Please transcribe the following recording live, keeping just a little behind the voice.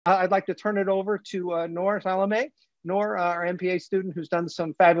I'd like to turn it over to Noor Salome. Noor, our MPA student who's done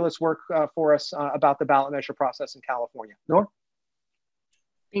some fabulous work for us about the ballot measure process in California. Noor?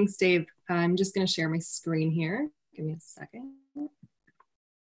 Thanks, Dave. I'm just going to share my screen here. Give me a second.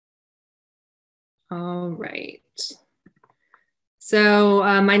 All right. So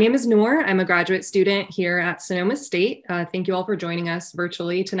my name is Noor. I'm a graduate student here at Sonoma State. Thank you all for joining us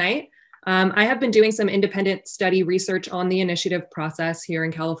virtually tonight. I have been doing some independent study research on the initiative process here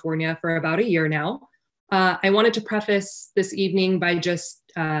in California for about a year now. I wanted to preface this evening by just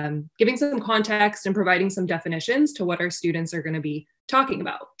giving some context and providing some definitions to what our students are going to be talking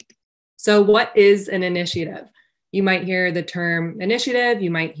about. So what is an initiative? You might hear the term initiative,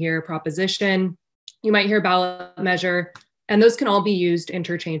 you might hear proposition, you might hear ballot measure, and those can all be used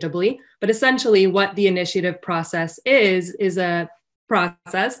interchangeably. But essentially what the initiative process is a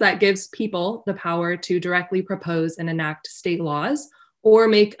process that gives people the power to directly propose and enact state laws or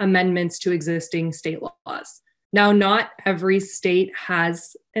make amendments to existing state laws. Now, not every state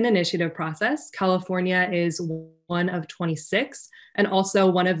has an initiative process. California is one of 26 and also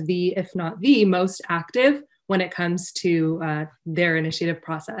one of the, if not the most active when it comes to their initiative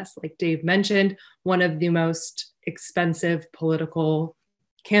process. Like Dave mentioned, one of the most expensive political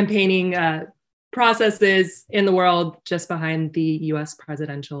campaigning processes in the world, just behind the US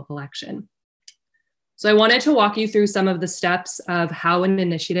presidential election. So I wanted to walk you through some of the steps of how an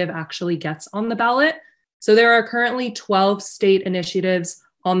initiative actually gets on the ballot. So there are currently 12 state initiatives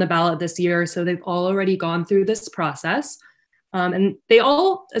on the ballot this year. So they've all already gone through this process. And they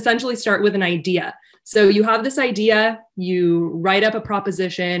all essentially start with an idea. So you have this idea, you write up a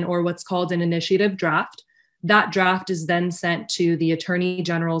proposition or what's called an initiative draft. That draft is then sent to the Attorney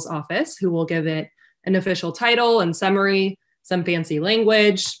General's office, who will give it an official title and summary, some fancy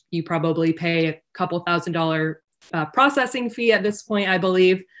language. You probably pay a couple $1,000 processing fee at this point, I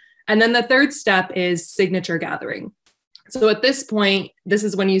believe. And then the third step is signature gathering. So at this point, this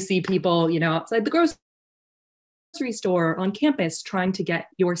is when you see people, outside the grocery store, on campus, trying to get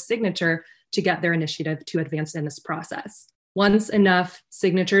your signature to get their initiative to advance in this process. Once enough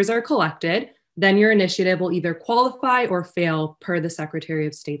signatures are collected, then your initiative will either qualify or fail per the Secretary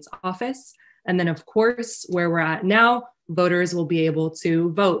of State's office. And then, of course, where we're at now, voters will be able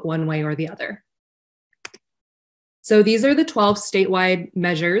to vote one way or the other. So these are the 12 statewide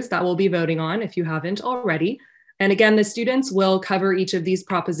measures that we'll be voting on if you haven't already. And again, the students will cover each of these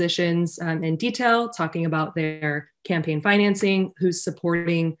propositions in detail, talking about their campaign financing, who's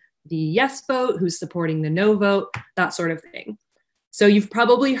supporting the yes vote, who's supporting the no vote, that sort of thing. So you've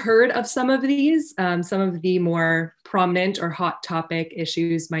probably heard of some of these. Some of the more prominent or hot topic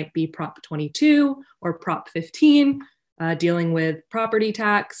issues might be Prop 22 or Prop 15, dealing with property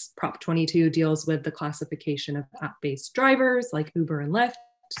tax. Prop 22 deals with the classification of app-based drivers like Uber and Lyft.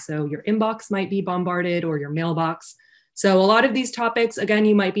 So your inbox might be bombarded or your mailbox. So a lot of these topics, again,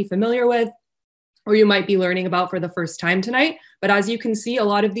 you might be familiar with or you might be learning about for the first time tonight. But as you can see, a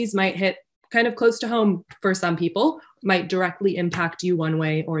lot of these might hit kind of close to home for some people, might directly impact you one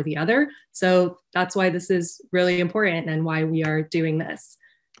way or the other. So that's why this is really important and why we are doing this.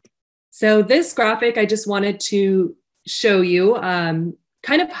 So this graphic, I just wanted to show you,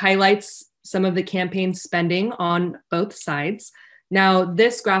 kind of highlights some of the campaign spending on both sides. Now,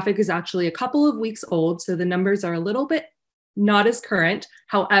 this graphic is actually a couple of weeks old, so the numbers are a little bit not as current.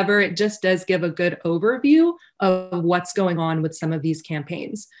 However, it just does give a good overview of what's going on with some of these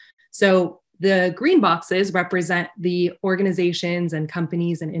campaigns. So the green boxes represent the organizations and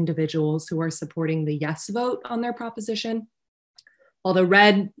companies and individuals who are supporting the yes vote on their proposition, while the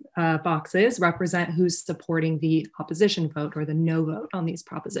red boxes represent who's supporting the opposition vote or the no vote on these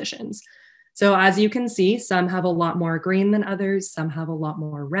propositions. So as you can see, some have a lot more green than others, some have a lot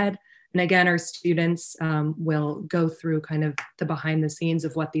more red. And again, our students will go through kind of the behind the scenes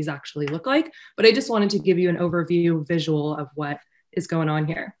of what these actually look like. But I just wanted to give you an overview visual of what is going on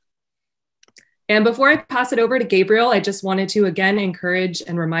here. And before I pass it over to Gabriel, I just wanted to again encourage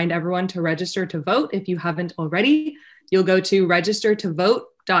and remind everyone to register to vote if you haven't already. You'll go to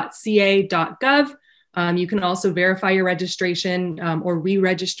registertovote.ca.gov. You can also verify your registration or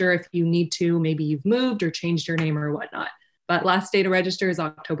re-register if you need to. Maybe you've moved or changed your name or whatnot. But last day to register is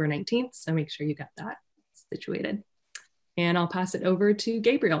October 19th, so make sure you get that situated. And I'll pass it over to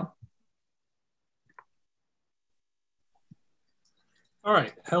Gabriel. All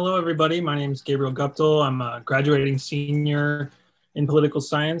right, hello everybody. My name is Gabriel Guptill. I'm a graduating senior in political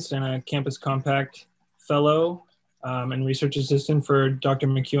science and a Campus Compact fellow and research assistant for Dr.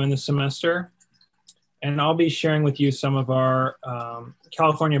 McEwen this semester. And I'll be sharing with you some of our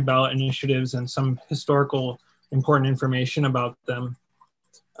California ballot initiatives and some historical important information about them.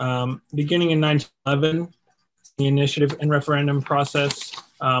 Beginning in 1911, the initiative and referendum process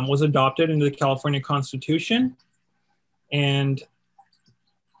was adopted into the California Constitution. And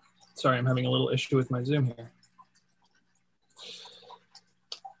sorry, I'm having a little issue with my Zoom here.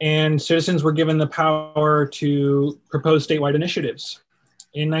 And citizens were given the power to propose statewide initiatives.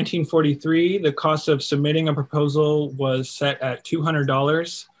 In 1943, the cost of submitting a proposal was set at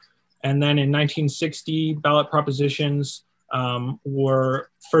 $200. And then in 1960, ballot propositions were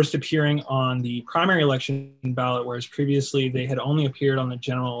first appearing on the primary election ballot, whereas previously they had only appeared on the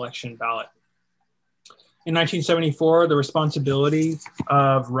general election ballot. In 1974, the responsibility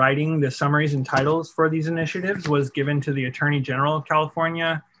of writing the summaries and titles for these initiatives was given to the Attorney General of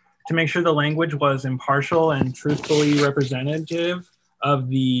California to make sure the language was impartial and truthfully representative of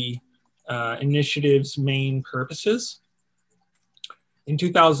the initiative's main purposes. In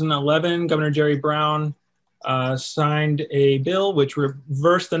 2011, Governor Jerry Brown signed a bill which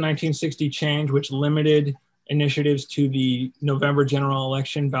reversed the 1960 change, which limited initiatives to the November general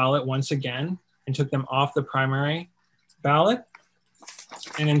election ballot once again and took them off the primary ballot.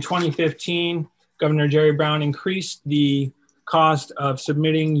 And in 2015, Governor Jerry Brown increased the cost of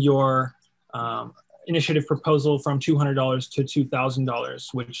submitting your initiative proposal from $200 to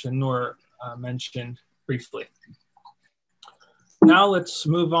 $2,000, which Noor mentioned briefly. Now let's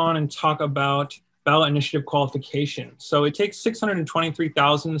move on and talk about ballot initiative qualification. So it takes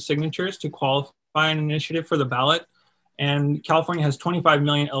 623,000 signatures to qualify an initiative for the ballot, and California has 25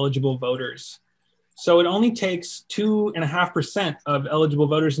 million eligible voters. So it only takes 2.5% of eligible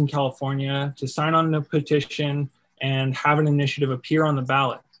voters in California to sign on a petition and have an initiative appear on the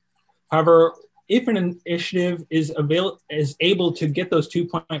ballot. However, if an initiative is able to get those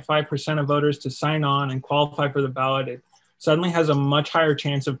 2.5% of voters to sign on and qualify for the ballot, it suddenly has a much higher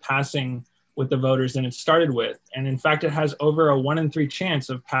chance of passing with the voters than it started with. And in fact, it has over a 1 in 3 chance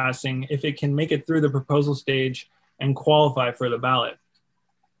of passing if it can make it through the proposal stage and qualify for the ballot.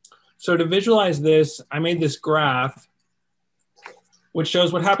 So to visualize this, I made this graph which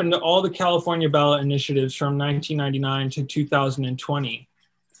shows what happened to all the California ballot initiatives from 1999 to 2020.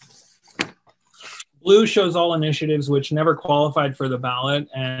 Blue shows all initiatives which never qualified for the ballot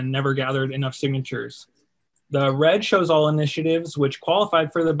and never gathered enough signatures. The red shows all initiatives which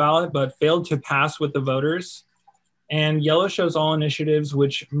qualified for the ballot but failed to pass with the voters. And yellow shows all initiatives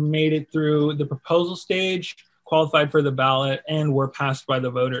which made it through the proposal stage, qualified for the ballot, and were passed by the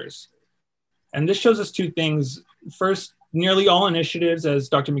voters. And this shows us two things. First, nearly all initiatives, as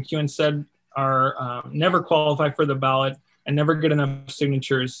Dr. McEwen said, are never qualify for the ballot and never get enough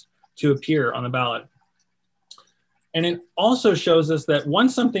signatures to appear on the ballot. And it also shows us that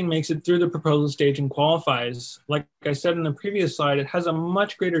once something makes it through the proposal stage and qualifies, like I said in the previous slide, it has a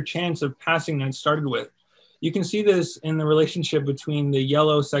much greater chance of passing than it started with. You can see this in the relationship between the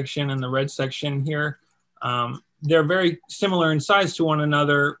yellow section and the red section here. They're very similar in size to one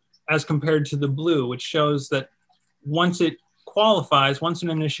another as compared to the blue, which shows that once it qualifies, once an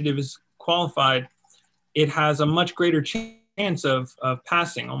initiative is qualified, it has a much greater chance of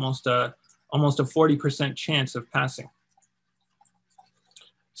passing, almost a 40% chance of passing.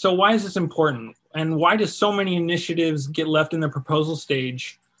 So why is this important? And why do so many initiatives get left in the proposal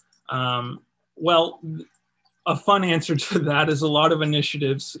stage? Well, a fun answer to that is a lot of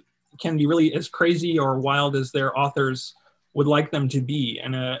initiatives can be really as crazy or wild as their authors would like them to be.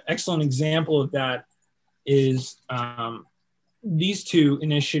 And an excellent example of that is these two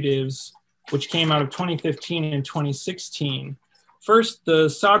initiatives, which came out of 2015 and 2016. First, the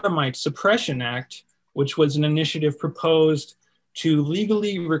Sodomite Suppression Act, which was an initiative proposed to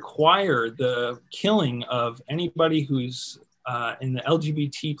legally require the killing of anybody who's in the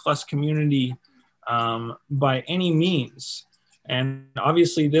LGBT plus community by any means. And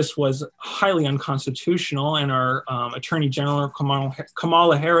obviously this was highly unconstitutional, and our Attorney General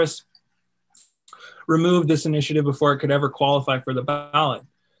Kamala Harris removed this initiative before it could ever qualify for the ballot.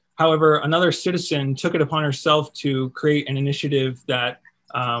 However, another citizen took it upon herself to create an initiative that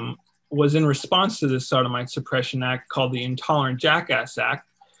was in response to the Sodomite Suppression Act called the Intolerant Jackass Act,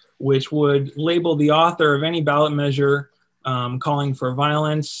 which would label the author of any ballot measure calling for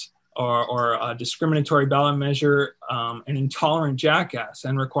violence or a discriminatory ballot measure an intolerant jackass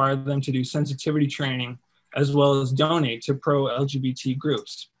and require them to do sensitivity training as well as donate to pro-LGBT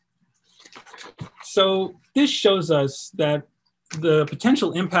groups. So this shows us that the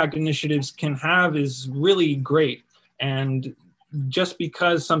potential impact initiatives can have is really great. And just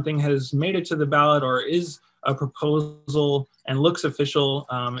because something has made it to the ballot or is a proposal and looks official,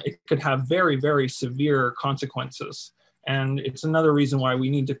 it could have very, very severe consequences. And it's another reason why we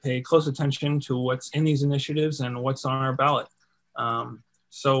need to pay close attention to what's in these initiatives and what's on our ballot.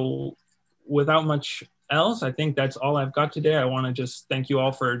 So without much else, I think that's all I've got today. I want to just thank you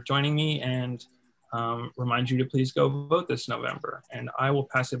all for joining me and remind you to please go vote this November. And I will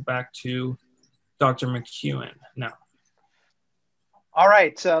pass it back to Dr. McEwen now. All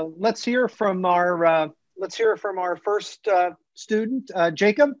right, so let's hear from our first student,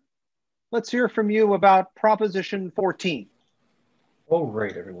 Jacob. Let's hear from you about Proposition 14. All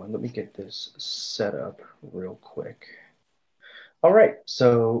right, everyone, let me get this set up real quick. All right,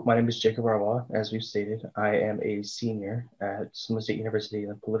 so my name is Jacob Arwa. As we've stated, I am a senior at Sonoma State University in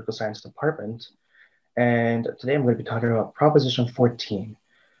the Political Science Department. And today I'm going to be talking about Proposition 14,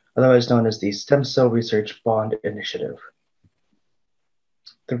 otherwise known as the Stem Cell Research Bond Initiative.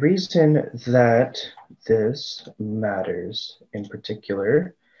 The reason that this matters in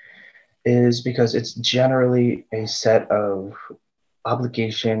particular is because it's generally a set of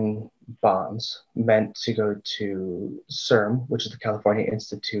obligation bonds meant to go to CIRM, which is the California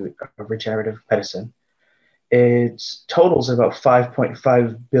Institute of Regenerative Medicine. It totals about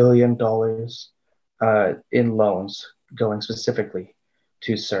 $5.5 billion in loans going specifically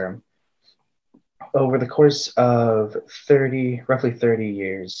to CIRM. Over the course of roughly 30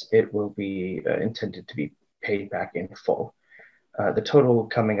 years, it will be intended to be paid back in full. The total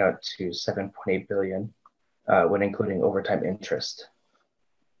coming out to $7.8 billion when including overtime interest.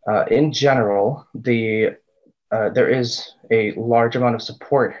 In general, there is a large amount of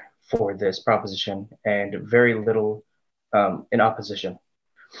support for this proposition and very little in opposition.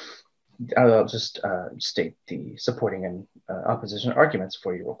 I'll just state the supporting and opposition arguments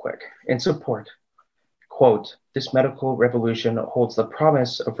for you real quick. In support, quote, "This medical revolution holds the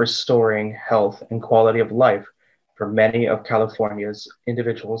promise of restoring health and quality of life for many of California's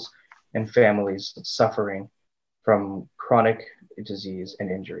individuals and families suffering from chronic disease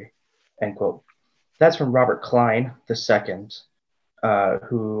and injury," end quote. That's from Robert Klein II,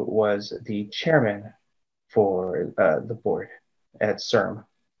 who was the chairman for the board at CIRM.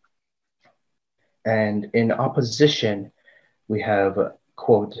 And in opposition, we have,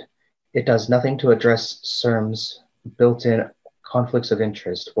 quote, "It does nothing to address CIRM's built-in conflicts of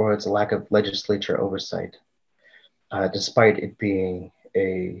interest or its lack of legislature oversight, despite it being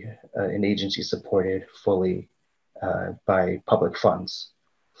an agency supported fully by public funds."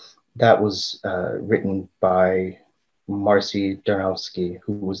 That was written by Marcy Darnowski,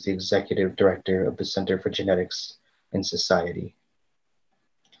 who was the executive director of the Center for Genetics in Society.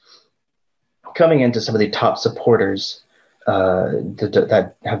 Coming into some of the top supporters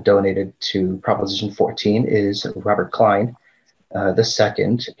that have donated to Proposition 14 is Robert Klein,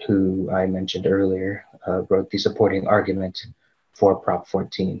 II, who I mentioned earlier, wrote the supporting argument for Prop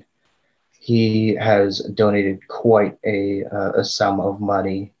 14. He has donated quite a sum of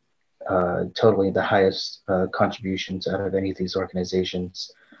money, totaling the highest contributions out of any of these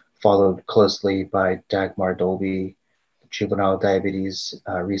organizations, followed closely by Dagmar Dolby, Juvenile Diabetes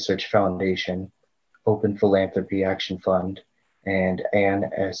Research Foundation, Open Philanthropy Action Fund, and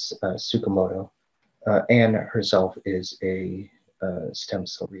Anne S. Tsukamoto. Anne herself is a stem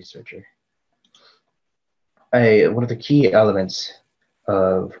cell researcher. One of the key elements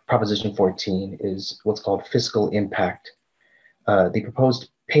of Proposition 14 is what's called fiscal impact. The proposed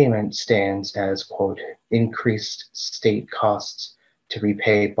payment stands as, quote, "increased state costs to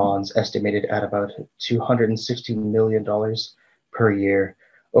repay bonds estimated at about $260 million per year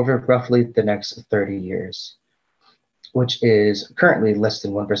over roughly the next 30 years, which is currently less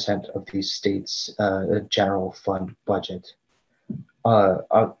than 1% of the state's general fund budget."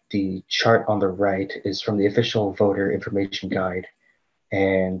 The chart on the right is from the official voter information guide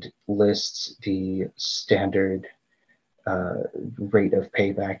and lists the standard rate of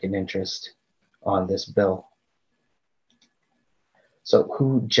payback and interest on this bill. So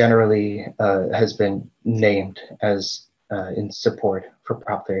who generally has been named as in support for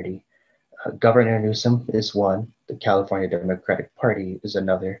Prop 30? Governor Newsom is one. The California Democratic Party is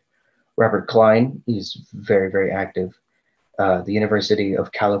another. Robert Klein, he's very, very active. The University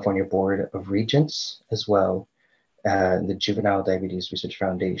of California Board of Regents as well. The Juvenile Diabetes Research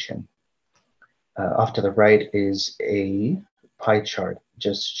Foundation. Off to the right is a pie chart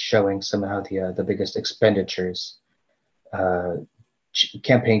just showing somehow the biggest expenditures.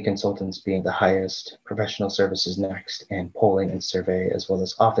 Campaign consultants being the highest, professional services next, and polling and survey, as well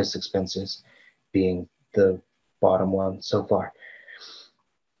as office expenses being the bottom one so far.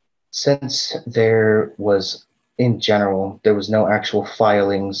 Since there was, in general, there was no actual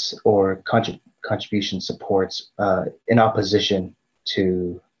filings or contribution supports in opposition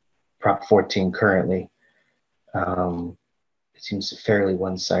to Prop 14 currently, it seems fairly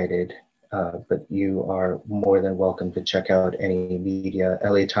one-sided. but you are more than welcome to check out any media.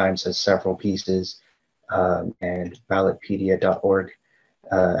 LA Times has several pieces, and ballotpedia.org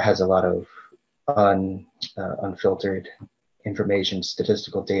has a lot of unfiltered information,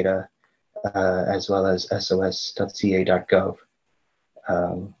 statistical data, as well as sos.ca.gov.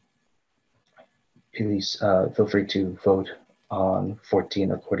 Please feel free to vote on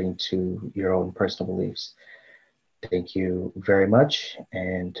 14 according to your own personal beliefs. Thank you very much,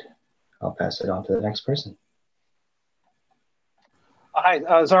 and I'll pass it on to the next person.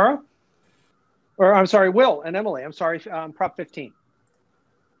 Hi, Zara? Or I'm sorry, Will and Emily. I'm sorry, Prop 15.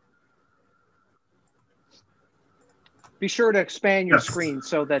 Be sure to expand your screen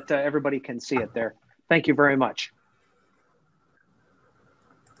so that everybody can see it there. Thank you very much.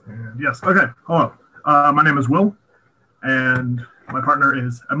 And yes, okay, hello. My name is Will, and my partner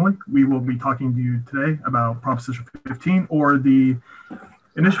is Emily. We will be talking to you today about Proposition 15, or the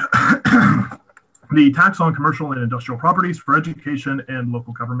the Tax on Commercial and Industrial Properties for Education and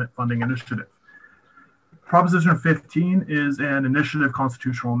Local Government Funding Initiative. Proposition 15 is an initiative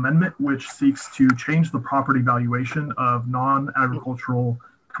constitutional amendment which seeks to change the property valuation of non-agricultural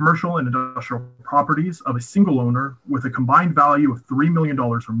commercial and industrial properties of a single owner with a combined value of $3 million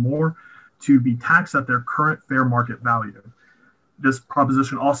or more to be taxed at their current fair market value. This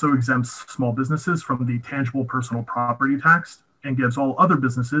proposition also exempts small businesses from the tangible personal property tax and gives all other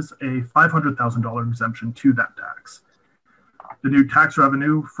businesses a $500,000 exemption to that tax. The new tax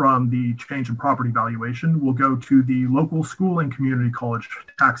revenue from the change in property valuation will go to the local school and community college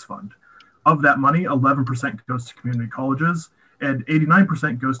tax fund. Of that money, 11% goes to community colleges and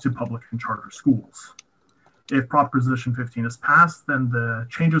 89% goes to public and charter schools. If Proposition 15 is passed, then the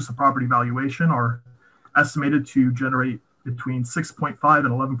changes to property valuation are estimated to generate between $6.5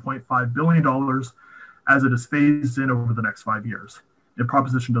 and $11.5 billion as it is phased in over the next 5 years. If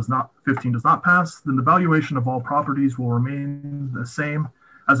Proposition 15 does not pass, then the valuation of all properties will remain the same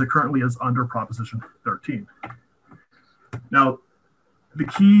as it currently is under Proposition 13. Now, the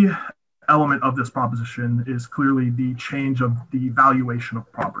key element of this proposition is clearly the change of the valuation of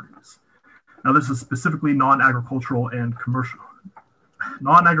properties. Now, this is specifically non-agricultural, commercial,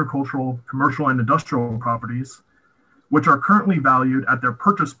 and industrial properties, which are currently valued at their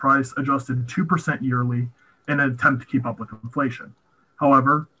purchase price adjusted 2% yearly in an attempt to keep up with inflation.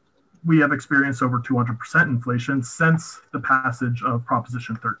 However, we have experienced over 200% inflation since the passage of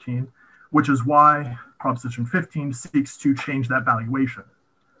Proposition 13, which is why Proposition 15 seeks to change that valuation.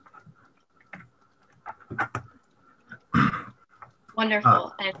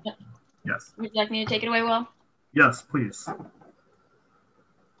 Wonderful. Yes. Would you like me to take it away, Will? Yes, please.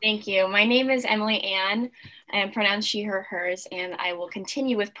 Thank you. My name is Emily Ann. I am pronounced she, her, hers, and I will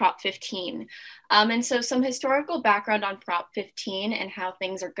continue with Prop 15. And so some historical background on Prop 15 and how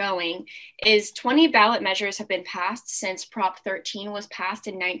things are going is 20 ballot measures have been passed since Prop 13 was passed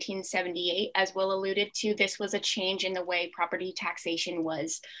in 1978. As Will alluded to, this was a change in the way property taxation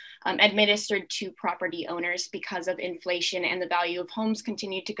was administered to property owners because of inflation, and the value of homes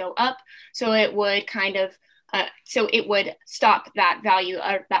continued to go up. So it would it would stop that value,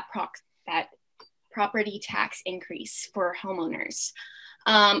 or that property tax increase for homeowners.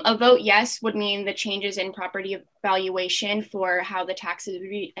 A vote yes would mean the changes in property valuation for how the taxes would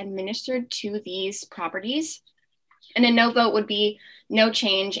be administered to these properties. And a no vote would be no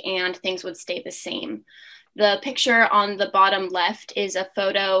change and things would stay the same. The picture on the bottom left is a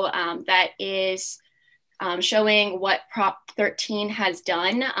photo that is showing what Prop 13 has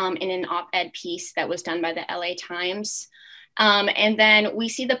done in an op-ed piece that was done by the LA Times. And then we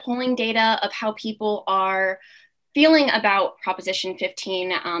see the polling data of how people are feeling about Proposition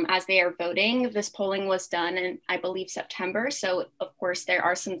 15 as they are voting. This polling was done in, I believe, September. So of course, there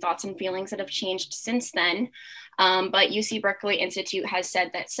are some thoughts and feelings that have changed since then. But UC Berkeley Institute has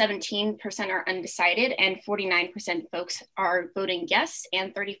said that 17% are undecided and 49% folks are voting yes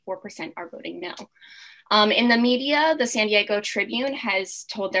and 34% are voting no. In the media, the San Diego Tribune has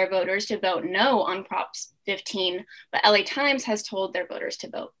told their voters to vote no on Prop 15, but LA Times has told their voters to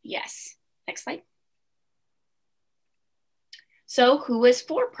vote yes. Next slide. So who is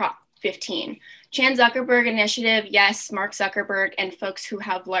for Prop 15? Chan Zuckerberg Initiative, yes. Mark Zuckerberg and folks who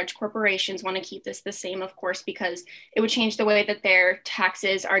have large corporations want to keep this the same, of course, because it would change the way that their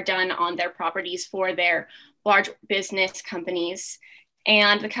taxes are done on their properties for their large business companies.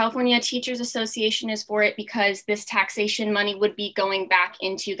 And the California Teachers Association is for it because this taxation money would be going back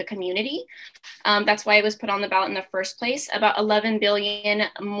into the community. That's why it was put on the ballot in the first place. About $11 billion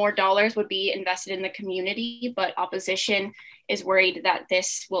more dollars would be invested in the community, but opposition is worried that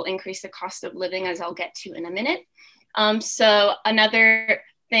this will increase the cost of living, as I'll get to in a minute. So another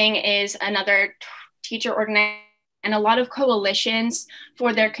thing is another teacher organization and a lot of coalitions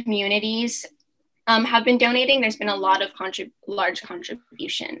for their communities have been donating. There's been a lot of large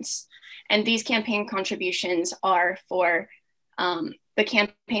contributions. And these campaign contributions are for the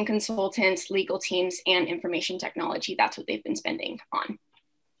campaign consultants, legal teams, and information technology. That's what they've been spending on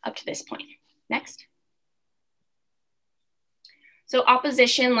up to this point. Next. So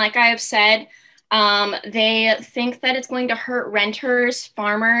opposition, like I have said, they think that it's going to hurt renters,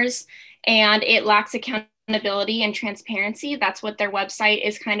 farmers, and it lacks accountability and transparency. That's what their website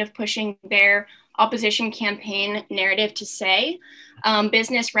is kind of pushing their opposition campaign narrative to say.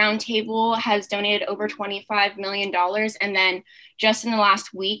 Business Roundtable has donated over $25 million. And then just in the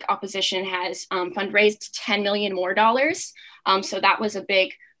last week, opposition has fundraised $10 million more. So that was a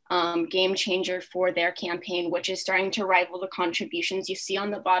big game changer for their campaign, which is starting to rival the contributions you see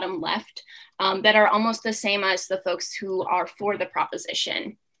on the bottom left that are almost the same as the folks who are for the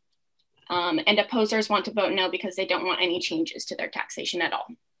proposition. And opposers want to vote no because they don't want any changes to their taxation at all.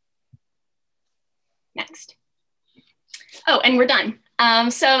 Next. Oh, and we're done.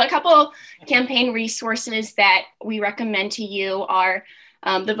 So a couple campaign resources that we recommend to you are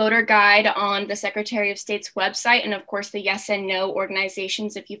the voter guide on the Secretary of State's website, and of course the yes and no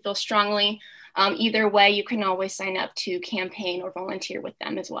organizations if you feel strongly. Either way, you can always sign up to campaign or volunteer with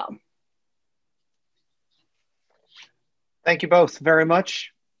them as well. Thank you both very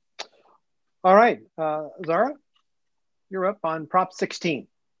much. All right, Zara, you're up on Prop 16.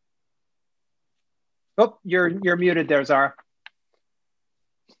 Oh, you're muted there, Zara.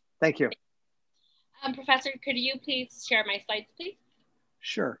 Thank you. Professor, could you please share my slides, please?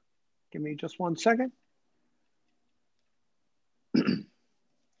 Sure. Give me just 1 second. Give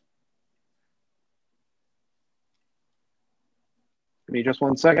me just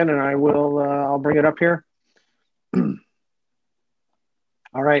 1 second and I will, I'll bring it up here.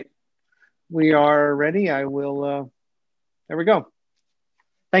 All right, we are ready. I will, there we go.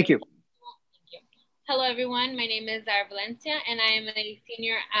 Thank you. Hello, everyone. My name is Zara Valencia, and I am a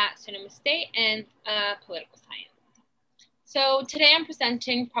senior at Sonoma State in political science. So today I'm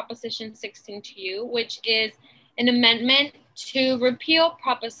presenting Proposition 16 to you, which is an amendment to repeal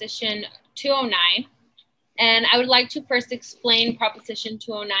Proposition 209. And I would like to first explain Proposition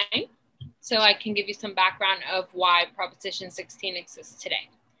 209 so I can give you some background of why Proposition 16 exists today.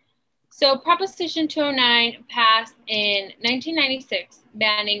 So Proposition 209 passed in 1996,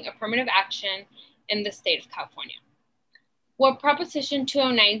 banning affirmative action in the state of California. What Proposition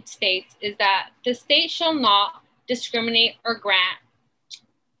 209 states is that the state shall not discriminate or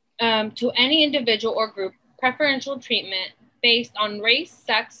grant to any individual or group preferential treatment based on race,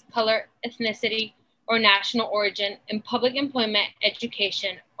 sex, color, ethnicity, or national origin in public employment,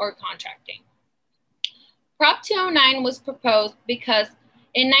 education, or contracting. Prop 209 was proposed because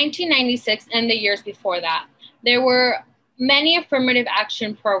in 1996 and the years before that, there were many affirmative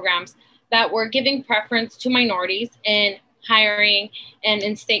action programs that were giving preference to minorities in hiring and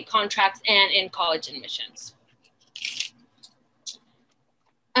in state contracts and in college admissions.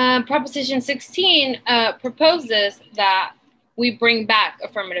 Proposition 16 proposes that we bring back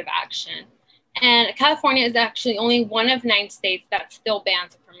affirmative action. And California is actually only one of 9 states that still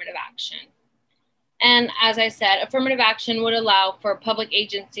bans affirmative action. And as I said, affirmative action would allow for public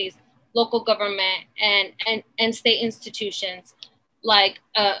agencies, local government, and state institutions like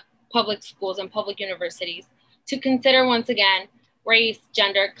public schools and public universities to consider once again race,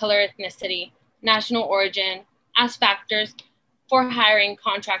 gender, color, ethnicity, national origin as factors for hiring,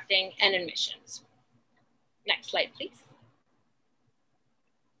 contracting, and admissions. Next slide, please.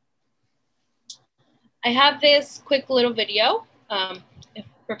 I have this quick little video. If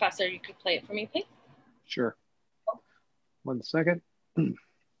Professor, you could play it for me, please. Sure. 1 second. I'm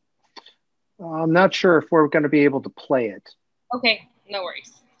not sure if we're going to be able to play it. Okay, no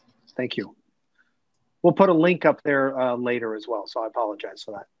worries. Thank you. We'll put a link up there later as well, so I apologize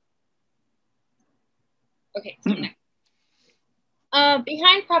for that. Okay, so next.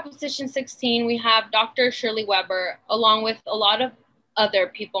 Behind Proposition 16, we have Dr. Shirley Weber, along with a lot of other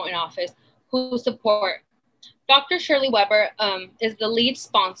people in office who support. Dr. Shirley Weber is the lead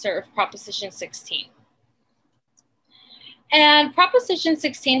sponsor of Proposition 16. And Proposition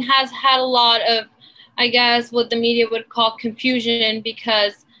 16 has had a lot of, I guess, what the media would call confusion,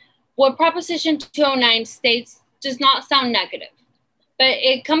 because what Proposition 209 states does not sound negative, but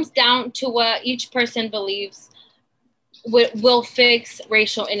it comes down to what each person believes will fix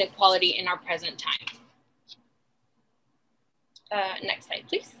racial inequality in our present time. Next slide,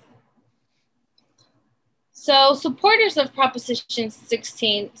 please. So supporters of Proposition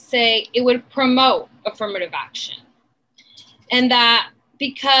 16 say it would promote affirmative action, and that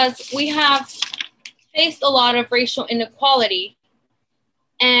because we have faced a lot of racial inequality,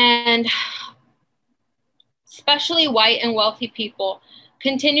 and especially white and wealthy people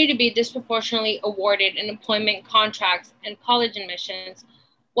continue to be disproportionately awarded in employment contracts and college admissions,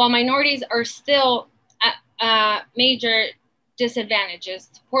 while minorities are still at major disadvantages.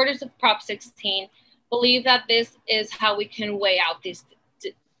 Supporters of Prop 16 believe that this is how we can weigh out these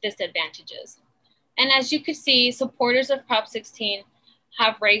disadvantages. And as you can see, supporters of Prop 16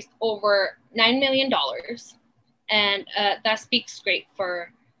 have raised over $9 million, and that speaks great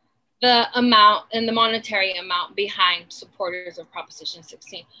for the amount and the monetary amount behind supporters of Proposition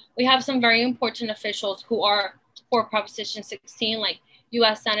 16. We have some very important officials who are for Proposition 16, like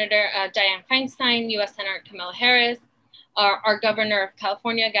U.S. Senator Dianne Feinstein, U.S. Senator Kamala Harris, our Governor of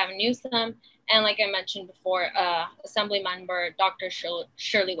California, Gavin Newsom, and like I mentioned before, Assembly Member Dr.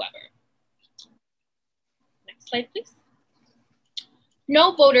 Shirley Weber. Next slide, please.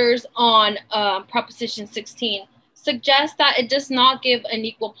 No voters on Proposition 16 suggest that it does not give an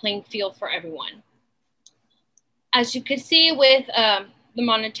equal playing field for everyone. As you can see with the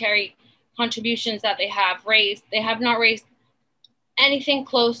monetary contributions that they have raised, they have not raised anything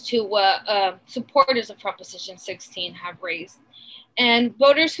close to what supporters of Proposition 16 have raised. And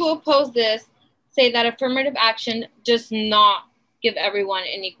voters who oppose this say that affirmative action does not give everyone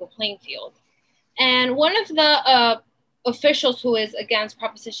an equal playing field. And one of the officials who is against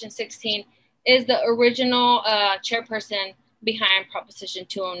Proposition 16 is the original chairperson behind Proposition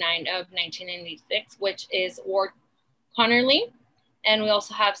 209 of 1996, which is Ward Connerly. And we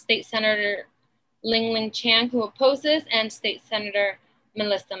also have State Senator Ling Ling Chang, who opposes, and State Senator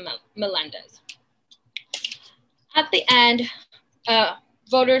Melissa Melendez. At the end,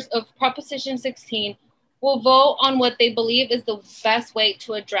 voters of Proposition 16 will vote on what they believe is the best way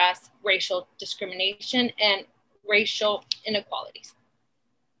to address racial discrimination and racial inequalities.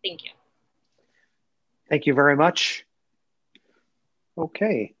 Thank you. Thank you very much.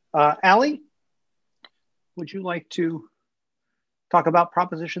 Okay, Allie, would you like to talk about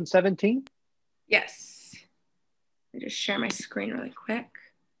Proposition 17? Yes. Let me just share my screen really quick.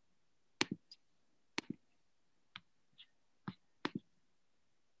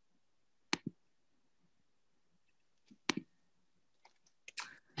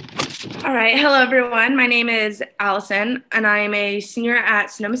 All right, hello everyone. My name is Allison, and I am a senior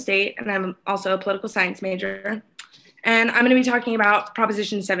at Sonoma State, and I'm also a political science major. And I'm going to be talking about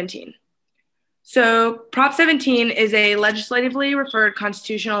Proposition 17. So Prop 17 is a legislatively referred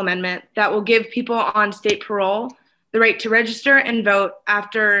constitutional amendment that will give people on state parole the right to register and vote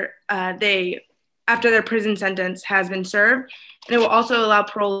after their prison sentence has been served. And it will also allow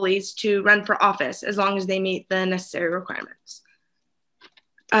parolees to run for office as long as they meet the necessary requirements.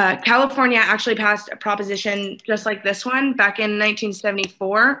 California actually passed a proposition just like this one back in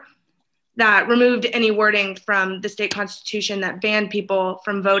 1974 that removed any wording from the state constitution that banned people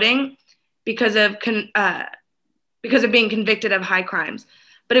from voting because of being convicted of high crimes.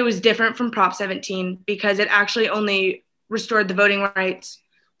 But it was different from Prop 17 because it actually only restored the voting rights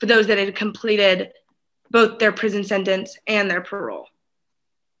for those that had completed both their prison sentence and their parole.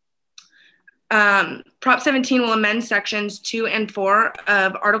 Prop 17 will amend sections 2 and 4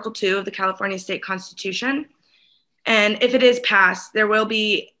 of Article 2 of the California State Constitution. And if it is passed, there will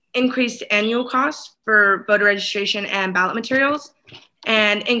be increased annual costs for voter registration and ballot materials,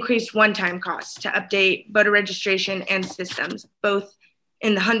 and increased one-time costs to update voter registration and systems, both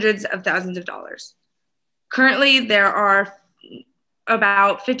in the hundreds of thousands of dollars. Currently, there are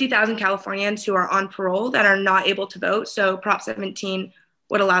about 50,000 Californians who are on parole that are not able to vote, so Prop 17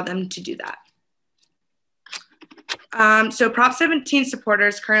 would allow them to do that. So Prop 17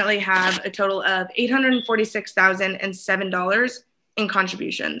 supporters currently have a total of $846,007 in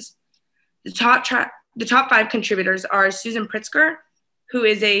contributions. The top 5 contributors are Susan Pritzker, who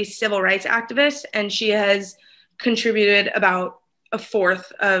is a civil rights activist, and she has contributed about a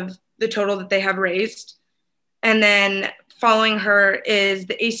fourth of the total that they have raised. And then following her is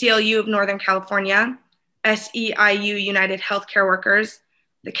the ACLU of Northern California, SEIU United Healthcare Workers,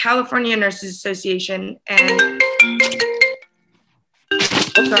 the California Nurses Association, and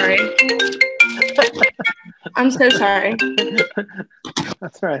sorry. I'm so sorry.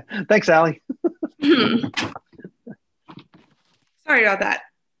 That's all right. Thanks, Allie. Sorry about that.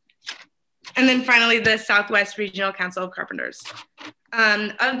 And then finally, the Southwest Regional Council of Carpenters.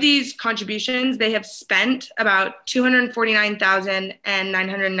 Of these contributions, they have spent about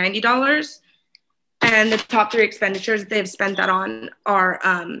 $249,990. And the top 3 expenditures that they've spent that on are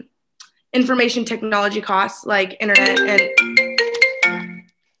information technology costs like internet and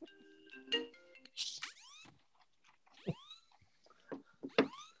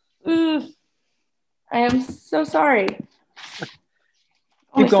Oof. I am so sorry.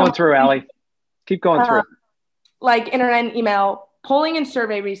 Keep going through, Allie. Keep going through. Like internet and email, polling and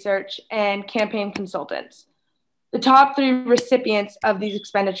survey research, and campaign consultants. The top 3 recipients of these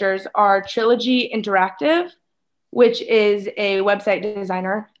expenditures are Trilogy Interactive, which is a website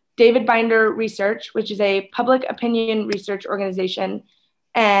designer, David Binder Research, which is a public opinion research organization,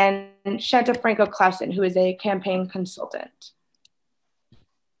 and Shanta Franco Clausen, who is a campaign consultant.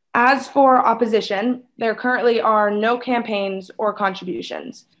 As for opposition, there currently are no campaigns or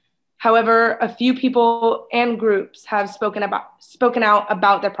contributions. However, a few people and groups have spoken out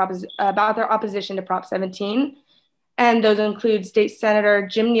about their opposition to Prop 17, and those include State Senator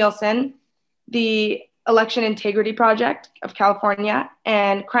Jim Nielsen, the Election Integrity Project of California,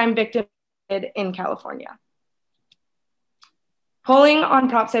 and Crime Victim in California. Polling on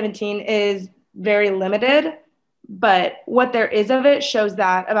Prop 17 is very limited, but what there is of it shows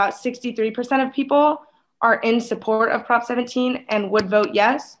that about 63% of people are in support of Prop 17 and would vote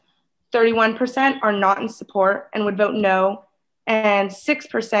yes, 31% are not in support and would vote no, and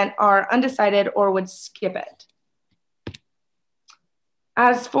 6% are undecided or would skip it.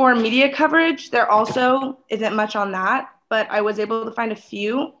 As for media coverage, there also isn't much on that, but I was able to find a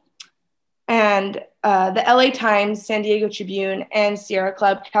few. And the LA Times, San Diego Tribune, and Sierra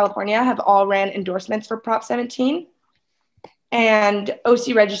Club California have all ran endorsements for Prop 17. And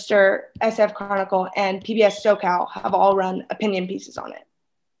OC Register, SF Chronicle, and PBS SoCal have all run opinion pieces on it.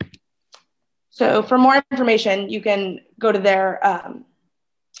 So for more information, you can go to their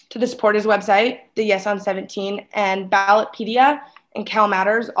to the supporters website, the Yes on 17, and Ballotpedia and Cal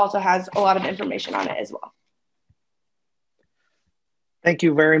Matters also has a lot of information on it as well. Thank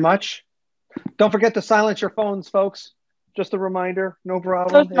you very much. Don't forget to silence your phones, folks. Just a reminder, no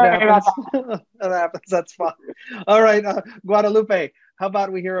problem. So sorry about that. It happens, that's fine. All right, Guadalupe, how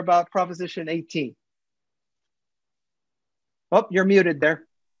about we hear about Proposition 18? Oh, you're muted there.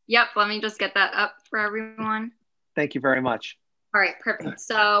 Yep, let me just get that up for everyone. Thank you very much. All right, perfect.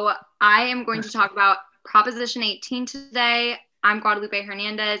 So I am going to talk about Proposition 18 today. I'm Guadalupe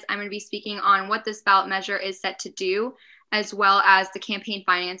Hernandez. I'm going to be speaking on what this ballot measure is set to do, as well as the campaign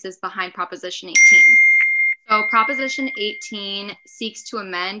finances behind Proposition 18. So Proposition 18 seeks to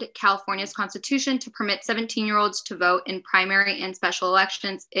amend California's constitution to permit 17-year-olds to vote in primary and special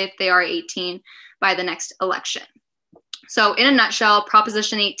elections if they are 18 by the next election. So in a nutshell,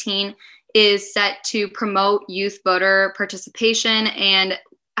 Proposition 18 is set to promote youth voter participation and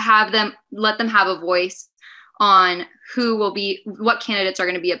let them have a voice on what candidates are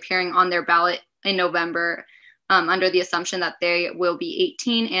going to be appearing on their ballot in November, under the assumption that they will be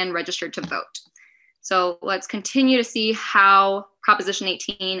 18 and registered to vote. So let's continue to see how Proposition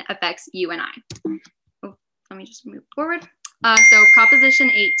 18 affects you and I. Oh, let me just move forward. So Proposition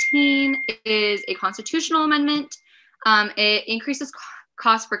 18 is a constitutional amendment. It increases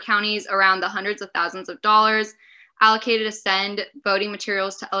costs for counties around the hundreds of thousands of dollars, allocated to send voting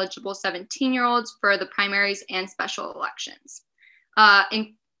materials to eligible 17-year-olds for the primaries and special elections.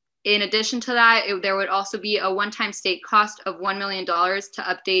 In addition to that, there would also be a one-time state cost of $1 million to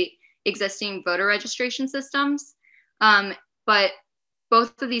update existing voter registration systems. But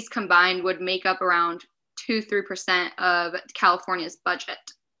both of these combined would make up around 2-3% of California's budget.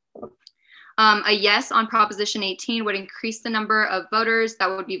 A yes on Proposition 18 would increase the number of voters that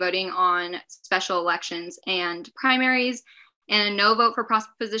would be voting on special elections and primaries. And a no vote for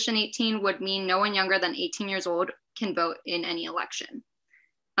Proposition 18 would mean no one younger than 18 years old can vote in any election,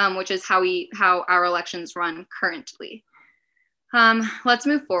 which is how our elections run currently. Let's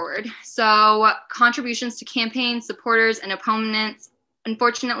move forward. So contributions to campaigns, supporters, and opponents.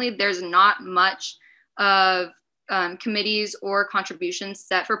 Unfortunately, there's not much of committees or contributions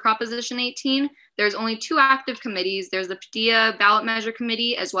set for Proposition 18. There's only 2 active committees. There's the Padilla Ballot Measure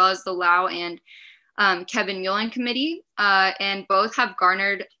Committee, as well as the Lau and Kevin Mullen Committee, and both have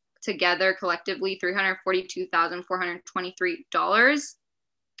garnered together collectively $342,423.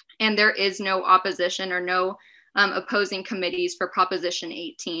 And there is no opposition or no opposing committees for Proposition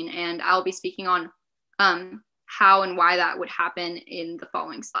 18. And I'll be speaking on how and why that would happen in the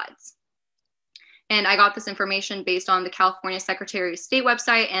following slides. And I got this information based on the California Secretary of State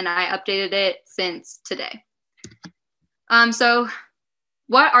website, and I updated it since today. So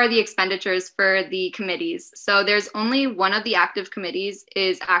what are the expenditures for the committees? So there's only one of the active committees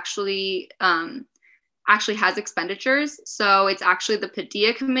is actually has expenditures. So it's actually the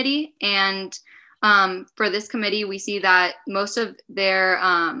Padilla Committee. And for this committee, we see that most of their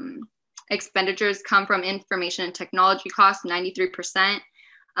expenditures come from information and technology costs, 93%.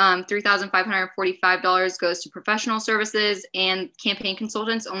 $3,545 goes to professional services, and campaign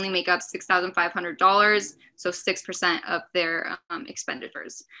consultants only make up $6,500, so 6% of their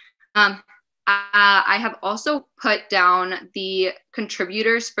expenditures. I have also put down the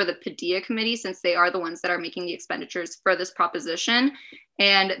contributors for the Padilla Committee, since they are the ones that are making the expenditures for this proposition.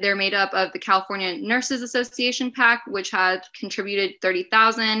 And they're made up of the California Nurses Association PAC, which had contributed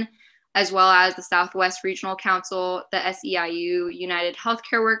 $30,000, as well as the Southwest Regional Council, the SEIU United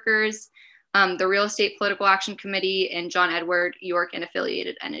Healthcare Workers, the Real Estate Political Action Committee, and John Edward York and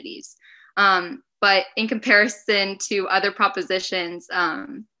affiliated entities. But in comparison to other propositions,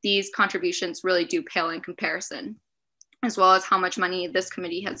 these contributions really do pale in comparison, as well as how much money this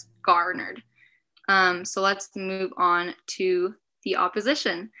committee has garnered. So let's move on to the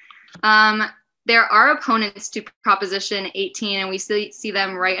opposition. There are opponents to Proposition 18, and we see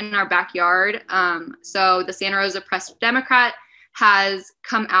them right in our backyard. So the Santa Rosa Press Democrat has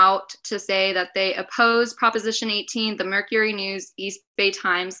come out to say that they oppose Proposition 18, the Mercury News, East Bay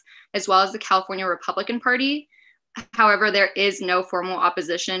Times, as well as the California Republican Party. However, there is no formal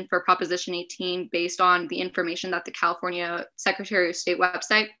opposition for Proposition 18 based on the information that the California Secretary of State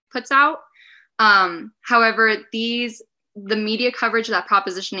website puts out. However, the media coverage that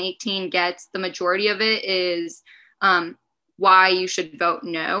Proposition 18 gets, the majority of it is why you should vote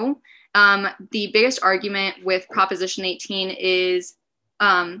no. The biggest argument with Proposition 18 is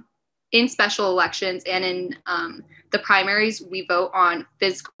in special elections and in the primaries, we vote on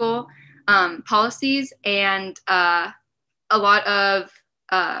physical policies, and a lot of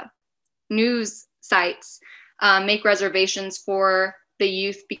news sites make reservations for the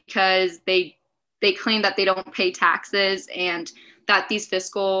youth because they claim that they don't pay taxes and that these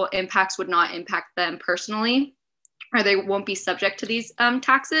fiscal impacts would not impact them personally, or they won't be subject to these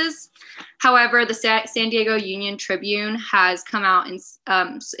taxes. However, the San Diego Union Tribune has come out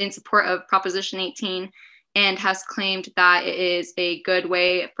in support of Proposition 18 and has claimed that it is a good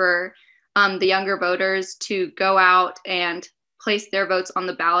way for the younger voters to go out and place their votes on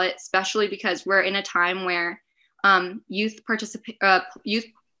the ballot, especially because we're in a time where youth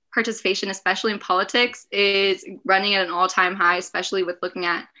participation, especially in politics, is running at an all-time high, especially with looking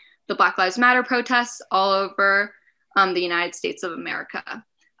at the Black Lives Matter protests all over the United States of America.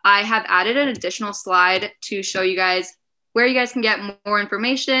 I have added an additional slide to show you guys where you guys can get more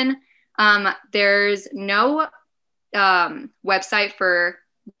information. There's no website for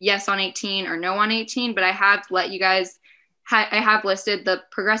yes on 18 or no on 18, but I have let you guys, I have listed the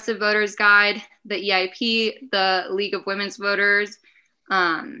Progressive Voters Guide, the EIP, the League of Women's Voters,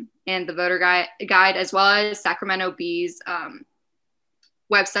 and the Voter Guide, as well as Sacramento Bee's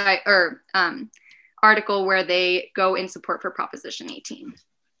website or article where they go in support for Proposition 18.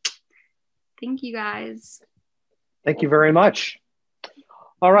 Thank you, guys. Thank you very much.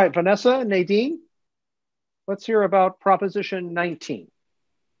 All right, Vanessa, Nadine, let's hear about Proposition 19.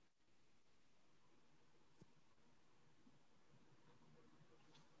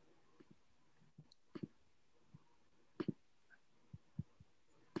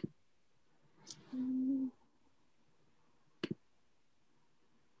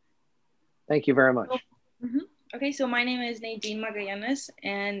 Thank you very much. Okay, so my name is Nadine Magallanes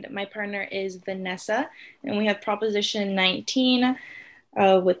and my partner is Vanessa, and we have Proposition 19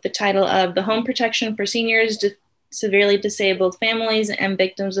 with the title of the Home Protection for Seniors, Severely Disabled Families, and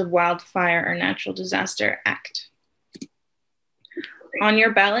Victims of Wildfire or Natural Disaster Act. On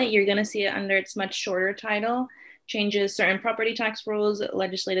your ballot, you're going to see it under its much shorter title, Changes Certain Property Tax Rules,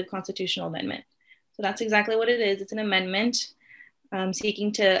 Legislative Constitutional Amendment. So that's exactly what it is. It's an amendment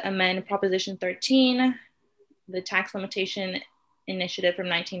seeking to amend Proposition 13, the tax limitation initiative from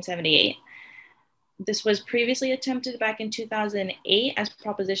 1978. This was previously attempted back in 2008 as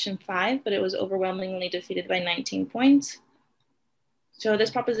Proposition 5, but it was overwhelmingly defeated by 19 points. So this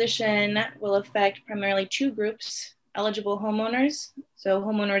proposition will affect primarily two groups: eligible homeowners, so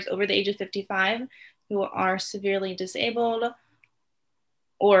homeowners over the age of 55 who are severely disabled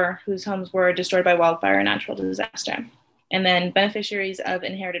or whose homes were destroyed by wildfire or natural disaster, and then beneficiaries of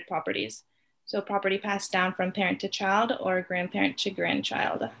inherited properties, so property passed down from parent to child or grandparent to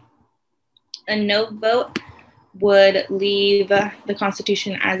grandchild. A no vote would leave the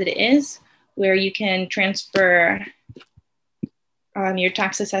Constitution as it is, where you can transfer your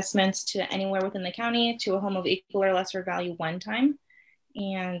tax assessments to anywhere within the county to a home of equal or lesser value one time,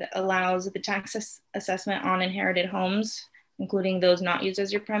 and allows the tax assessment on inherited homes, including those not used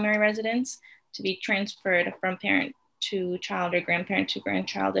as your primary residence, to be transferred from parent to child or grandparent to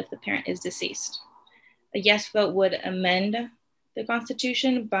grandchild if the parent is deceased. A yes vote would amend the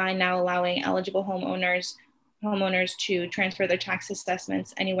Constitution by now allowing eligible homeowners homeowners to transfer their tax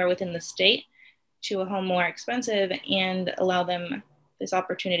assessments anywhere within the state to a home more expensive and allow them this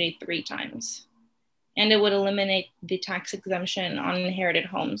opportunity 3 times. And it would eliminate the tax exemption on inherited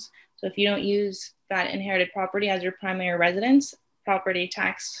homes. So if you don't use that inherited property as your primary residence, property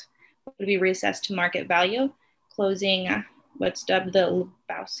tax would be reassessed to market value, closing what's dubbed the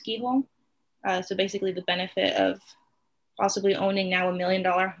Lebowski hole. So basically the benefit of possibly owning now $1 million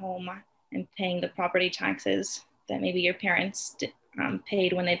home and paying the property taxes that maybe your parents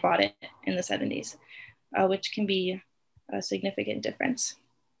paid when they bought it in the 70s, which can be a significant difference.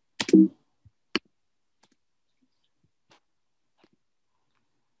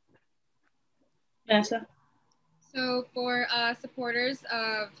 Vanessa? So for supporters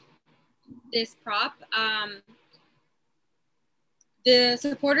of this prop, the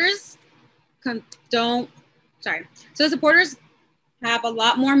supporters So supporters have a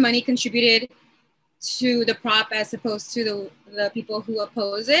lot more money contributed to the prop as opposed to the people who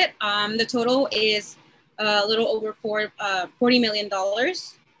oppose it. The total is a little over $40 million.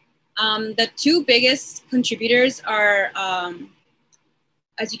 The 2 biggest contributors are,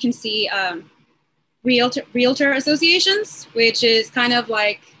 as you can see, realtor associations, which is kind of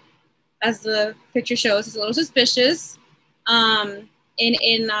like, as the picture shows, is a little suspicious.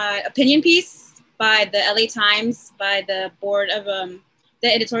 In opinion piece by the LA Times, by the board of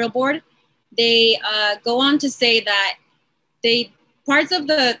the editorial board, they go on to say that parts of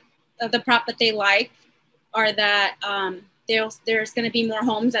the prop that they like are that there's going to be more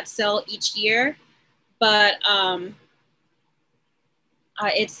homes that sell each year, but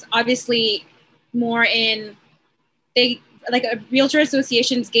it's obviously more in realtor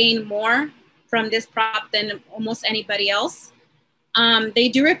associations gain more from this prop than almost anybody else. They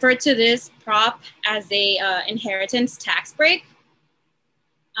do refer to this prop as a inheritance tax break.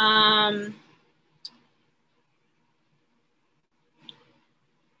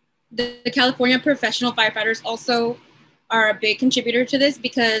 The California professional firefighters also are a big contributor to this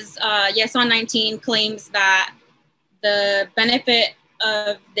because Yes on 19 claims that the benefit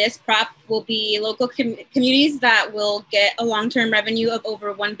of this prop will be local communities that will get a long-term revenue of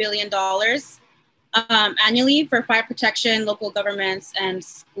over $1 billion annually for fire protection, local governments, and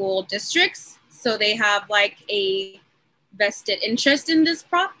school districts. So they have like a vested interest in this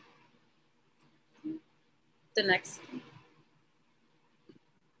prop. The next.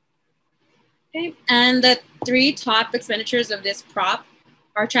 Okay, and the 3 top expenditures of this prop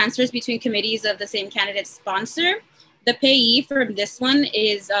are transfers between committees of the same candidate sponsor. The payee for this one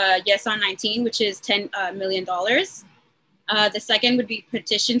is Yes on 19, which is $10 million. The second would be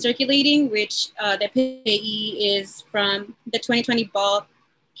petition circulating, which the payee is from the 2020 Ball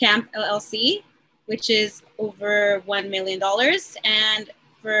Camp LLC, which is over $1 million. And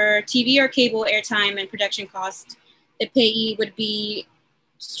for TV or cable airtime and production cost, the payee would be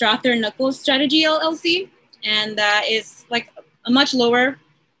Strother Knuckles Strategy LLC, and that is like a much lower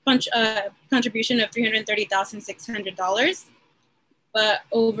contribution of $330,600. But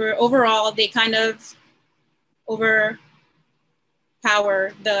overall, they kind of overpower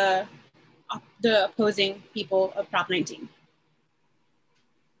the opposing people of Prop 19.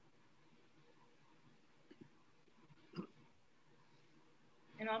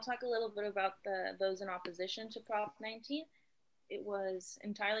 And I'll talk a little bit about those in opposition to Prop 19. It was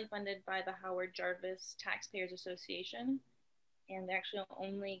entirely funded by the Howard Jarvis Taxpayers Association, and the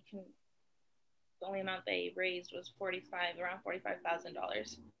only amount they raised was around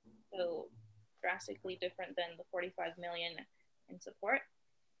 $45,000. So drastically different than the $45 million in support.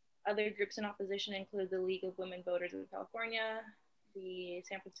 Other groups in opposition include the League of Women Voters of California, the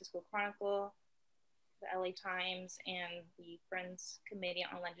San Francisco Chronicle, the LA Times, and the Friends Committee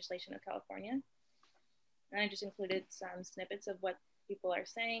on Legislation of California. And I just included some snippets of what people are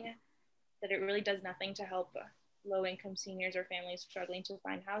saying, that it really does nothing to help low-income seniors or families struggling to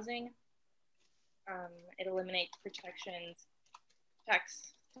find housing. It eliminates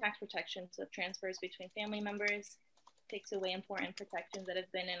tax protections of transfers between family members, takes away important protections that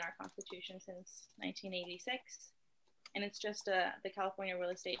have been in our Constitution since 1986. And it's just the California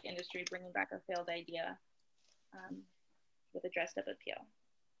real estate industry bringing back a failed idea with a dressed up appeal.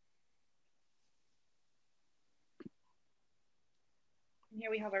 And here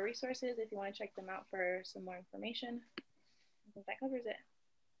we have our resources if you want to check them out for some more information. I think that covers it.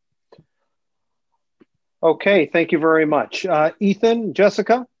 Okay, thank you very much. Ethan,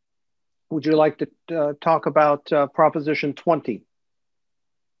 Jessica, would you like to talk about Proposition 20?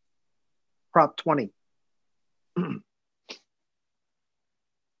 Prop 20.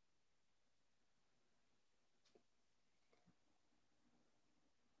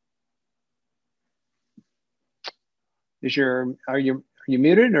 Are you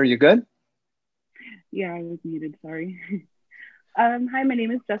muted? Are you good? Yeah, I was muted, sorry. Hi, my name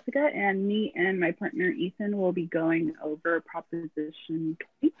is Jessica, and me and my partner Ethan will be going over Proposition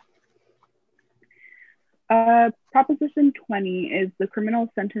 20. Proposition 20 is the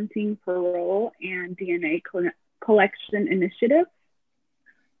Criminal Sentencing, Parole, and DNA Collection Initiative.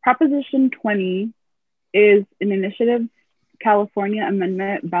 Proposition 20 is an initiative California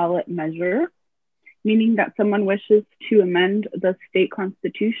amendment ballot measure, meaning that someone wishes to amend the state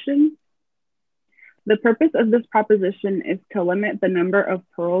constitution. The purpose of this proposition is to limit the number of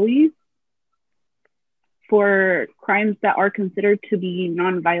parolees for crimes that are considered to be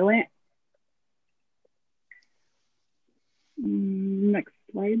nonviolent. Next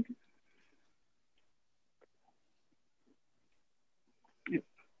slide.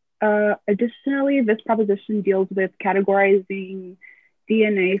 Additionally, this proposition deals with categorizing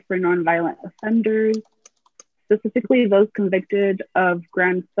DNA for nonviolent offenders, specifically those convicted of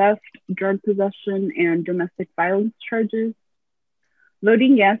grand theft, drug possession, and domestic violence charges.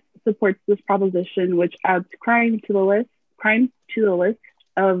 Voting yes supports this proposition, which adds crimes to the list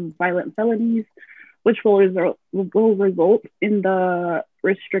of violent felonies, which will result in the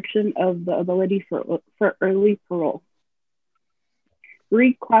restriction of the ability for early parole.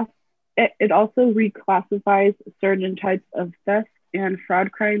 It also reclassifies certain types of theft and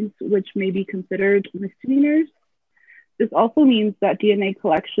fraud crimes, which may be considered misdemeanors. This also means that DNA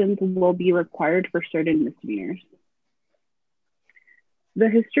collections will be required for certain misdemeanors. The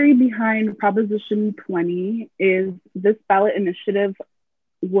history behind Proposition 20 is this ballot initiative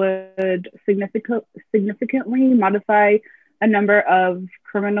would significantly modify a number of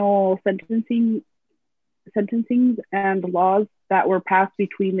criminal sentencing and laws that were passed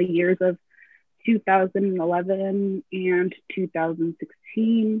between the years of 2011 and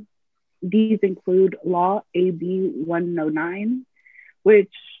 2016. These include Law AB 109,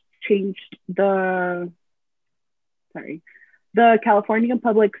 which changed the California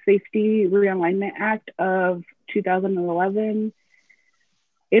Public Safety Realignment Act of 2011.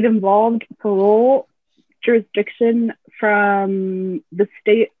 It involved parole jurisdiction from the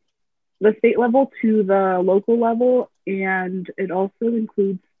state level to the local level, and it also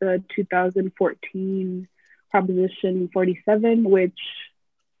includes the 2014 Proposition 47, which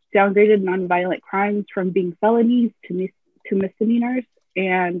downgraded nonviolent crimes from being felonies to misdemeanors,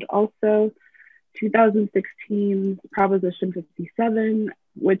 and also 2016 Proposition 57,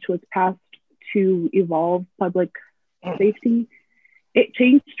 which was passed to evolve public safety. It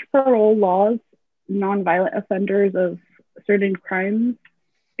changed parole laws, nonviolent offenders of certain crimes,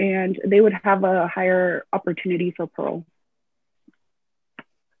 and they would have a higher opportunity for parole.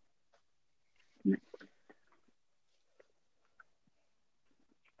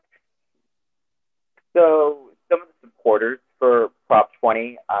 So some of the supporters for Prop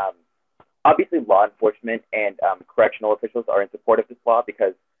 20, obviously law enforcement and correctional officials are in support of this law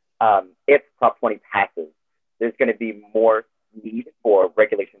because if Prop 20 passes, there's going to be more need for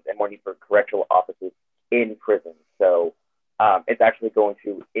regulations and more need for correctional officers in prisons. So it's actually going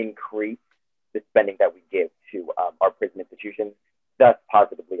to increase the spending that we give to our prison institutions, thus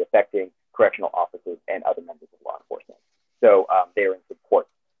positively affecting correctional officers and other members of law enforcement. So they are in support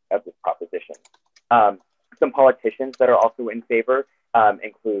of this proposition. Some politicians that are also in favor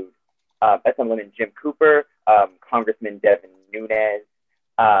include Assemblyman Jim Cooper, Congressman Devin Nunes,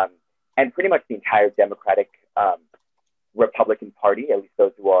 and pretty much the entire Democratic Republican Party, at least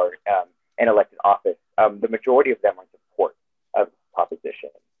those who are in elected office. The majority of them are in support of this proposition.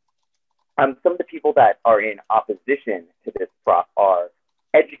 Some of the people that are in opposition to this prop are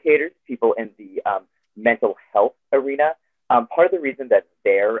educators, people in the mental health arena. Part of the reason that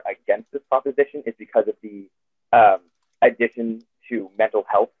they're against this proposition is because of the addition to mental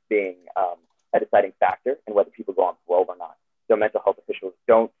health being a deciding factor in whether people go on parole or not. So mental health officials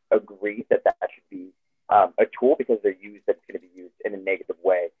don't agree that that should be a tool because that's going to be used in a negative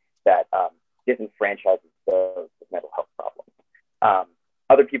way that disenfranchises those with mental health problems.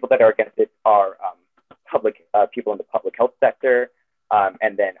 Other people that are against it are people in the public health sector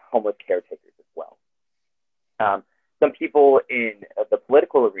and then homeless caretakers as well. Some people in the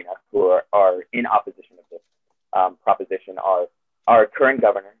political arena who are in opposition of this proposition are our current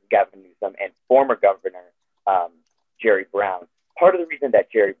governor, Gavin Newsom, and former governor, Jerry Brown. Part of the reason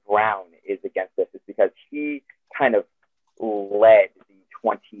that Jerry Brown is against this is because he kind of led the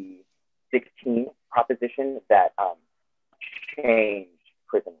 2016 proposition that changed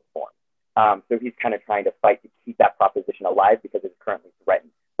prison reform. So he's kind of trying to fight to keep that proposition alive because it's currently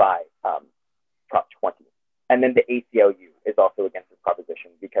threatened by Prop 20. And then the ACLU is also against this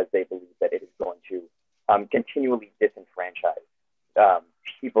proposition because they believe that it is going to continually disenfranchise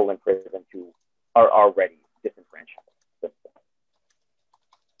people in prison who are already disenfranchised. So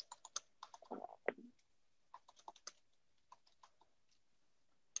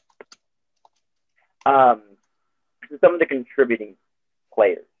some of the contributing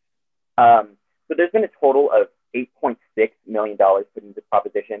players. So there's been a total of $8.6 million put into this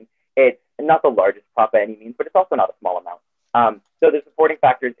proposition. It's not the largest prop by any means, but it's also not a small amount. So the supporting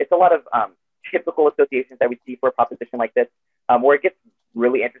factors, it's a lot of typical associations that we see for a proposition like this. Where it gets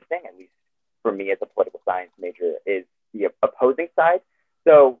really interesting, at least for me as a political science major, is the opposing side.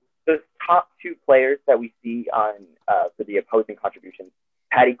 So the top two players that we see on for the opposing contributions,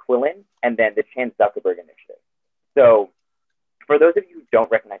 Patty Quillen and then the Chan-Zuckerberg Initiative. So for those of you who don't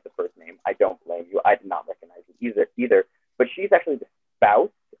recognize the first name, I don't blame you. I did not recognize it either. But she's actually the spouse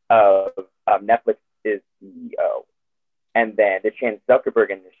of Netflix's CEO. And then the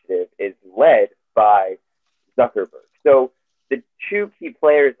Chan-Zuckerberg Initiative is led by Zuckerberg. So the two key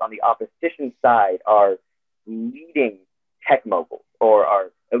players on the opposition side are leading tech moguls, or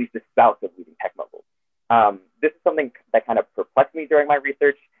are at least the spouse of leading tech moguls. This is something that kind of perplexed me during my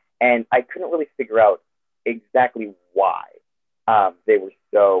research, and I couldn't really figure out exactly why they were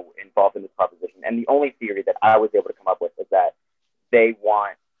so involved in this proposition. And the only theory that I was able to come up with is that they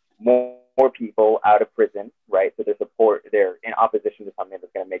want more people out of prison, right? So they're in opposition to something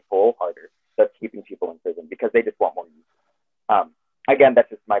that's going to make parole harder, thus keeping people in prison, because they just want more use. Again, that's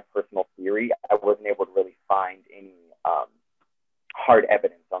just my personal theory. I wasn't able to really find any hard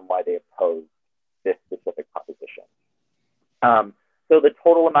evidence on why they opposed this specific proposition. So the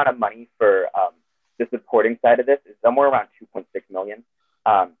total amount of money for the supporting side of this is somewhere around $2.6 million.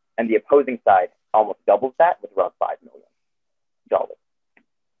 And the opposing side almost doubles that with around $5 million.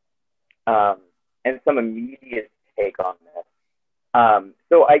 And some immediate take on this.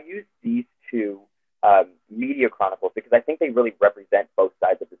 So I use these two media chronicles because I think they really represent both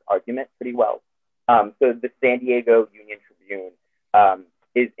sides of this argument pretty well. So the San Diego Union Tribune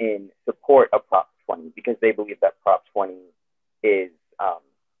is in support of Prop 20 because they believe that Prop 20 is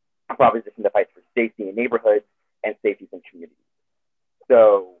a proposition that fights for safety in neighborhoods and safety in communities.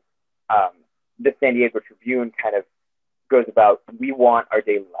 So the San Diego Tribune kind of goes about, we want our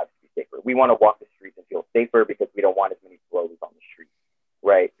daily lives to be safer. We want to walk the streets and feel safer because we don't want as many blows on the street,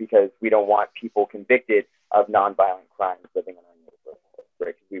 right? Because we don't want people convicted of nonviolent crimes living in our neighborhoods,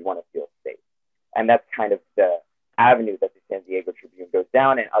 right? Because we want to feel safe. And that's kind of the avenue that the San Diego Tribune goes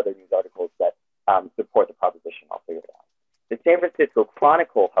down, and other news articles that support the proposition also go down. The San Francisco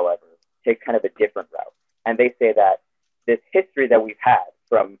Chronicle, however, takes kind of a different route. And they say that this history that we've had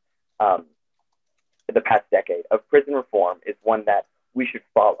from the past decade of prison reform is one that we should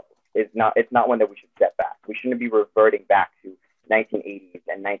follow. It's not one that we should step back. We shouldn't be reverting back to 1980s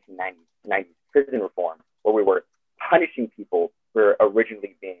and 1990s prison reform, where we were punishing people for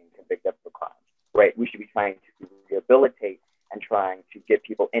originally being convicted of a crime, right? We should be trying to rehabilitate and trying to get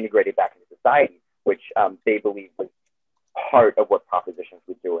people integrated back into society, which they believe was part of what propositions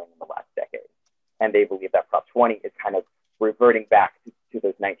were doing in the last decade. And they believe that Prop 20 is kind of reverting back to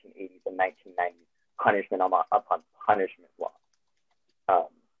those 1980s and 1990s punishment upon punishment law.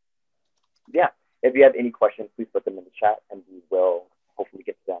 Yeah, if you have any questions, please put them in the chat and we will hopefully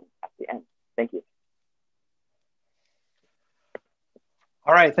get to them at the end. Thank you.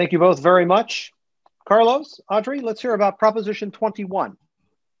 All right, thank you both very much. Carlos, Audrey, let's hear about Proposition 21.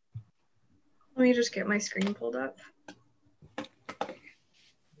 Let me just get my screen pulled up.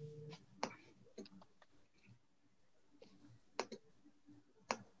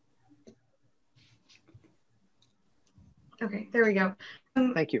 Okay, there we go.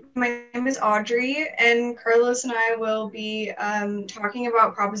 Thank you. My name is Audrey, and Carlos and I will be talking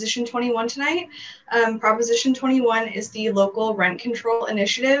about Proposition 21 tonight. Proposition 21 is the local rent control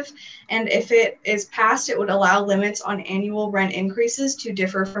initiative, and if it is passed, it would allow limits on annual rent increases to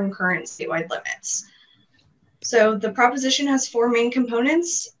differ from current statewide limits. So the proposition has four main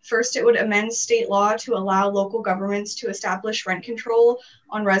components. First, it would amend state law to allow local governments to establish rent control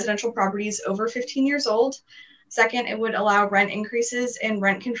on residential properties over 15 years old. Second, it would allow rent increases in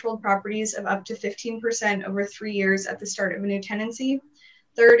rent-controlled properties of up to 15% over 3 years at the start of a new tenancy.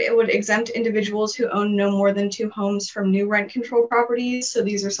 Third, it would exempt individuals who own no more than 2 homes from new rent-controlled properties. So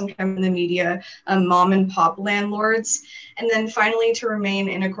these are sometimes in the media, mom and pop landlords. And then finally, to remain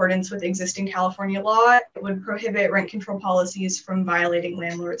in accordance with existing California law, it would prohibit rent control policies from violating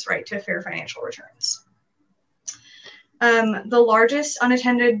landlords' right to fair financial returns. The largest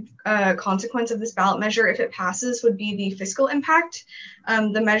unintended consequence of this ballot measure, if it passes, would be the fiscal impact.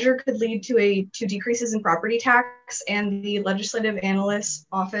 The measure could lead to decreases in property tax, and the Legislative Analyst's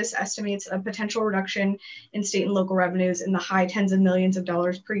Office estimates a potential reduction in state and local revenues in the high tens of millions of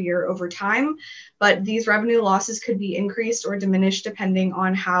dollars per year over time. But these revenue losses could be increased or diminished depending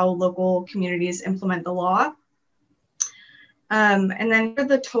on how local communities implement the law. And then for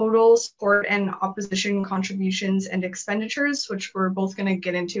the total support and opposition contributions and expenditures, which we're both going to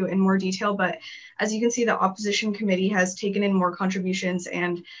get into in more detail, but as you can see, the opposition committee has taken in more contributions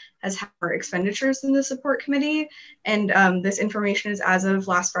and has had more expenditures than the support committee. And this information is as of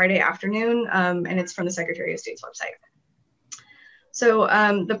last Friday afternoon, and it's from the Secretary of State's website. So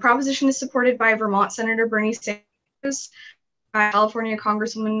the proposition is supported by Vermont Senator Bernie Sanders, California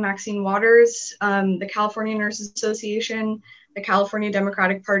Congresswoman Maxine Waters, the California Nurses Association, the California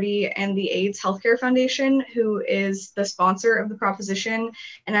Democratic Party, and the AIDS Healthcare Foundation, who is the sponsor of the proposition.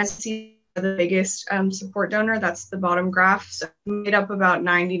 And as you see, the biggest support donor, that's the bottom graph, so made up about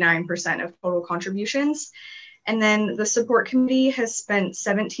 99% of total contributions. And then the support committee has spent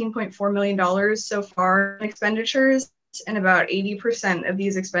 $17.4 million so far in expenditures, and about 80% of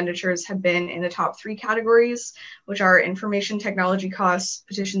these expenditures have been in the top three categories, which are information technology costs,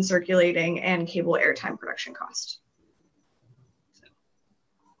 petition circulating, and cable airtime production cost.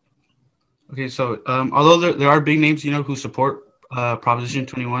 Okay, so although there are big names, who support Proposition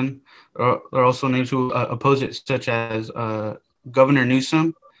 21, there are also names who oppose it, such as Governor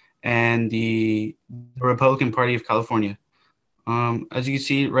Newsom and the Republican Party of California. As you can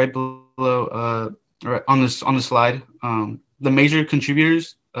see right below, on the slide, the major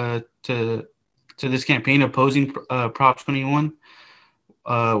contributors to this campaign opposing Prop 21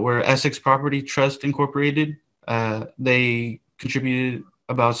 were Essex Property Trust Incorporated. They contributed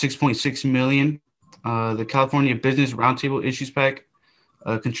about $6.6 million. The California Business Roundtable Issues PAC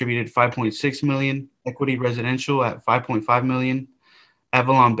contributed $5.6 million. Equity Residential at $5.5 million.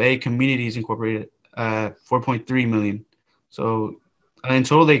 Avalon Bay Communities Incorporated at $4.3 million. So in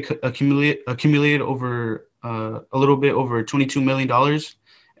total, they accumulated over a little bit over $22 million,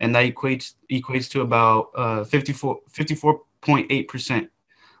 and that equates to about 54.8%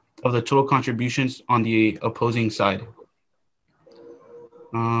 of the total contributions on the opposing side.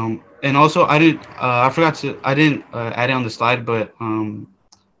 And also, I didn't add it on the slide, but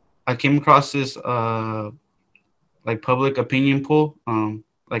I came across this like public opinion poll,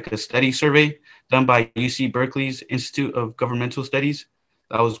 like a study survey done by UC Berkeley's Institute of Governmental Studies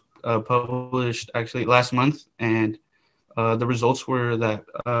that was published actually last month, and the results were that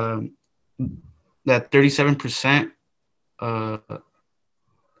 37%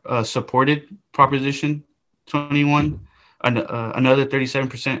 supported Proposition 21. Another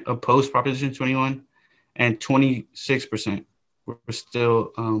 37% opposed Proposition 21, and 26% were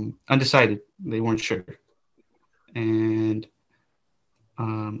still undecided. They weren't sure. And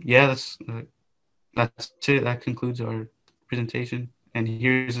yeah, that's it. That concludes our presentation. And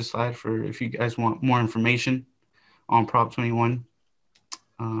here's a slide for if you guys want more information on Prop 21.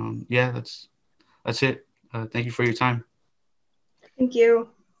 Yeah, that's it. Thank you for your time. Thank you.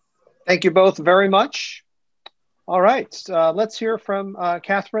 Thank you both very much. All right, let's hear from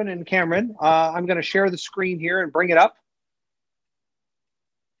Catherine and Cameron. I'm going to share the screen here and bring it up.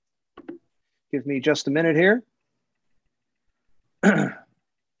 Give me just a minute here.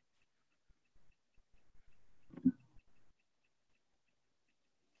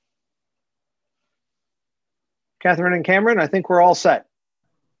 Catherine and Cameron, I think we're all set.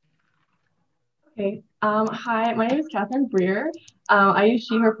 Okay. Hi, my name is Catherine Breer. I use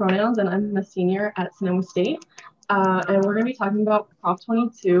she, her pronouns, and I'm a senior at Sonoma State. And we're going to be talking about Prop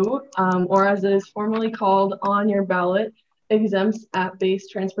 22, or as it is formally called on your ballot, exempts app-based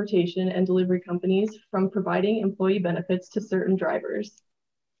transportation and delivery companies from providing employee benefits to certain drivers.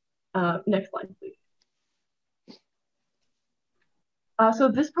 Next slide, please. So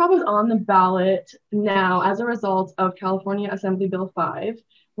this prop is on the ballot now as a result of California Assembly Bill 5,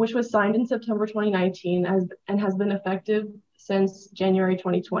 which was signed in September 2019 and has been effective since January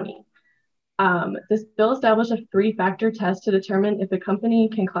 2020. This bill established a 3-factor test to determine if a company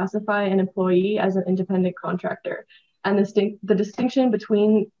can classify an employee as an independent contractor. And the distinction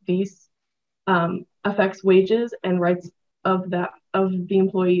between these affects wages and rights of the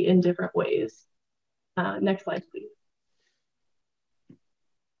employee in different ways. Next slide, please.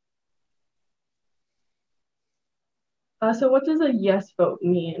 So what does a yes vote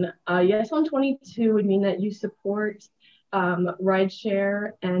mean? Yes on 22 would mean that you support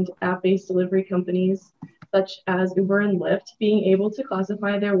rideshare and app-based delivery companies such as Uber and Lyft being able to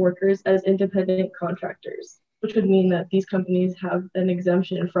classify their workers as independent contractors. which would mean that these companies have an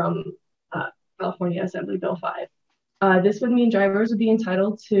exemption from California Assembly Bill 5. This would mean drivers would be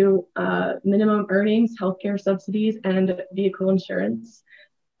entitled to minimum earnings, healthcare subsidies, and vehicle insurance.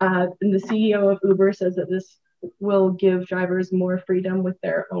 And the CEO of Uber says that this will give drivers more freedom with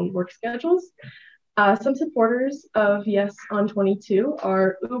their own work schedules. Some supporters of Yes on 22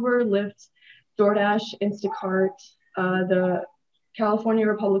 are Uber, Lyft, DoorDash, Instacart, the California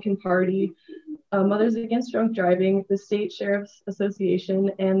Republican Party, Mothers Against Drunk Driving, the State Sheriff's Association,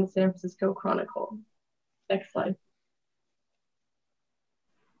 and the San Francisco Chronicle. Next slide.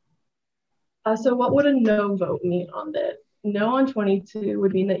 So what would a no vote mean on this? No on 22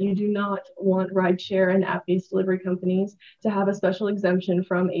 would mean that you do not want rideshare and app-based delivery companies to have a special exemption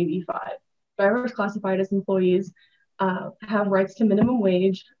from AB 5. Drivers classified as employees have rights to minimum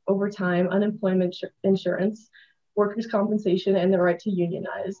wage, overtime, unemployment insurance, workers' compensation, and the right to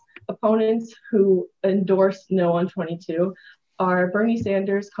unionize. Opponents who endorse no on 22 are Bernie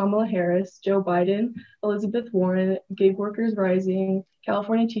Sanders, Kamala Harris, Joe Biden, Elizabeth Warren, Gig Workers Rising,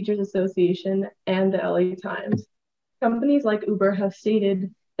 California Teachers Association, and the LA Times. Companies like Uber have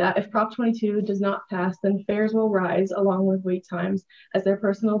stated that if Prop 22 does not pass, then fares will rise along with wait times, as their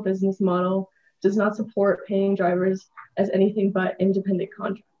personal business model does not support paying drivers as anything but independent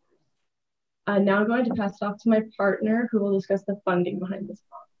contractors. Now I'm going to pass it off to my partner, who will discuss the funding behind this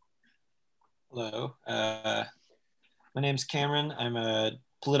prop. Hello, my name's Cameron. I'm a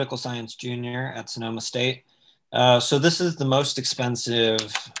political science junior at Sonoma State. So this is the most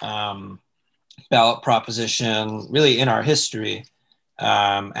expensive ballot proposition really in our history,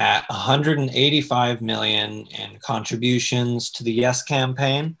 at $185 million in contributions to the Yes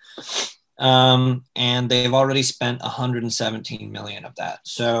campaign. And they've already spent $117 million of that.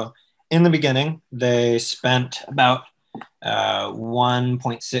 So in the beginning, they spent about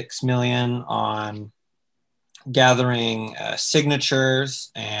 $1.6 million on gathering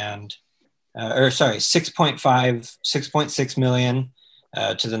signatures and, $6.6 million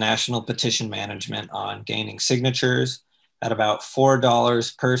to the National Petition Management on gaining signatures at about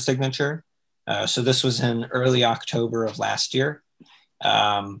 $4 per signature. So this was in early October of last year.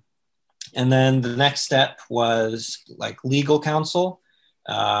 And then the next step was like legal counsel.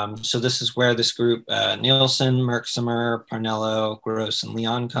 So this is where this group, Nielsen, Merksimer, Parnello, Gross, and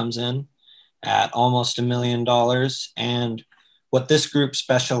Leon comes in at almost $1 million. And what this group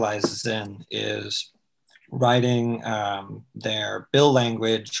specializes in is writing their bill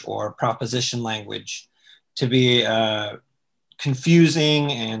language or proposition language to be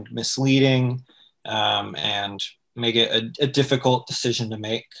confusing and misleading and make it a difficult decision to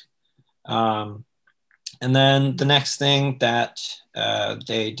make. And then the next thing that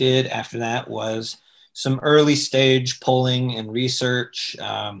they did after that was some early stage polling and research.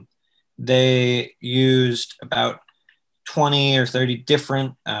 They used about 20 or 30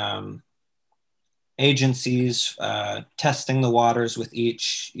 different agencies testing the waters with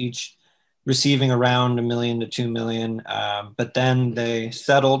each receiving around $1 million to $2 million. But then they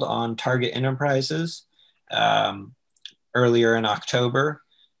settled on Target Enterprises earlier in October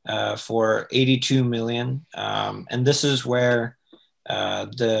for $82 million. And this is where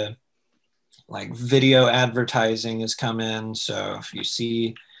the video advertising has come in. So if you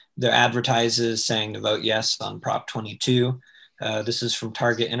see the advertises saying to vote yes on Prop 22, this is from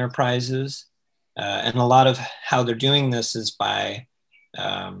Target Enterprises. And a lot of how they're doing this is by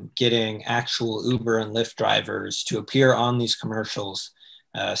getting actual Uber and Lyft drivers to appear on these commercials,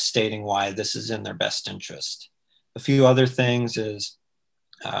 stating why this is in their best interest. A few other things is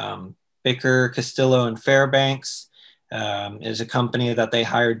Baker, Castillo, and Fairbanks is a company that they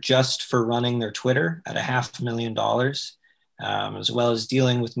hired just for running their Twitter at $500,000, as well as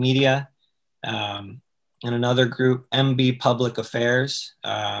dealing with media. And another group, MB Public Affairs,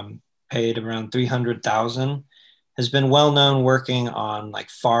 paid around $300,000, has been well known working on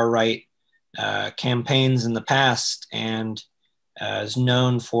far right campaigns in the past, and is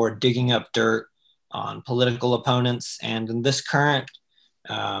known for digging up dirt on political opponents. And in this current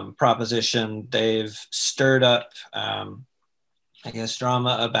proposition, they've stirred up,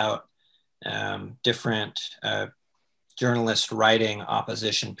 drama about different journalists writing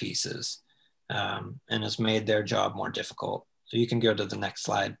opposition pieces, and has made their job more difficult. So you can go to the next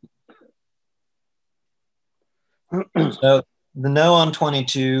slide. So the No on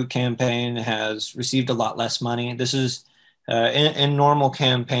 22 campaign has received a lot less money. This is in normal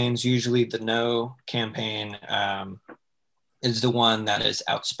campaigns, usually the No campaign is the one that is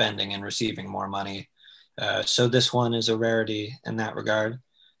outspending and receiving more money. So this one is a rarity in that regard.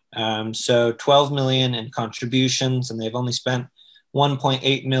 So 12 million in contributions, and they've only spent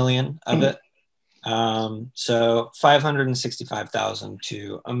 1.8 million of it. So 565,000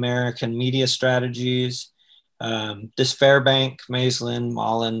 to American Media Strategies. This Fairbank, Maislin,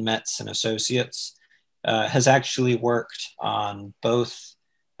 Mullen, Metz, and Associates has actually worked on both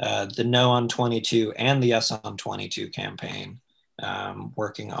the No on 22 and the Yes on 22 campaign,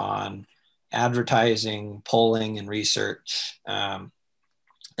 working on advertising, polling, and research. And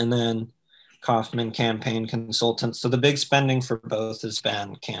then Kaufman Campaign Consultants. So the big spending for both has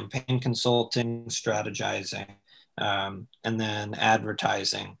been campaign consulting, strategizing, and then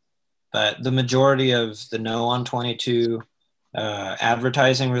advertising. But the majority of the No on 22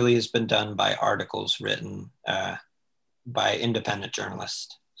 advertising really has been done by articles written by independent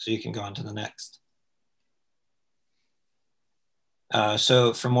journalists. So you can go on to the next.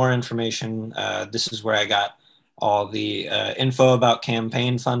 So for more information, this is where I got all the info about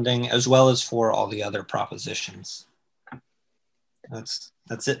campaign funding, as well as for all the other propositions. That's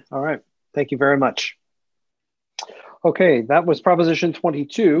it. All right, thank you very much. Okay, that was Proposition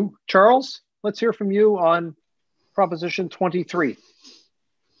 22. Charles, let's hear from you on Proposition 23.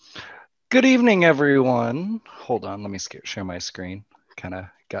 Good evening, everyone. Hold on, let me share my screen. Kind of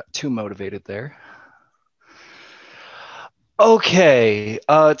got too motivated there. Okay,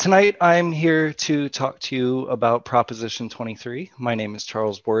 tonight I'm here to talk to you about Proposition 23. My name is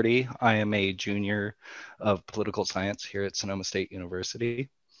Charles Bordy. I am a junior of political science here at Sonoma State University.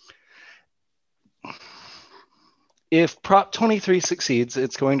 If Prop 23 succeeds,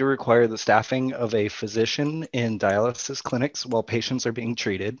 it's going to require the staffing of a physician in dialysis clinics while patients are being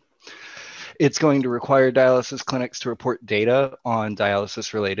treated. It's going to require dialysis clinics to report data on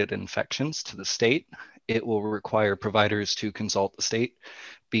dialysis-related infections to the state. It will require providers to consult the state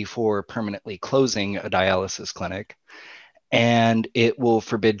before permanently closing a dialysis clinic. And it will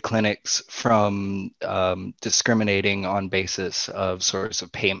forbid clinics from discriminating on basis of source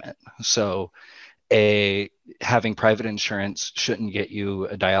of payment. So having private insurance shouldn't get you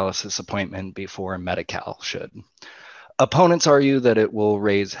a dialysis appointment before Medi-Cal should. Opponents argue that it will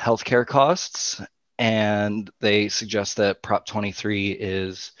raise healthcare costs, and they suggest that Prop 23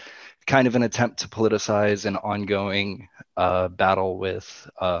 is kind of an attempt to politicize an ongoing battle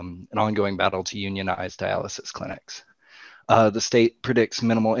to unionize dialysis clinics. The state predicts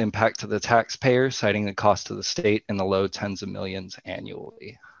minimal impact to the taxpayer, citing the cost to the state in the low tens of millions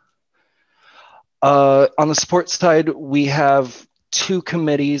annually. On the support side, we have two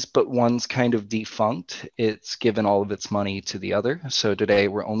committees, but one's kind of defunct. It's given all of its money to the other. So today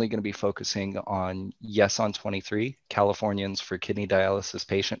we're only going to be focusing on Yes on 23, Californians for Kidney Dialysis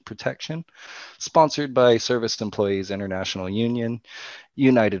Patient Protection, sponsored by Service Employees International Union,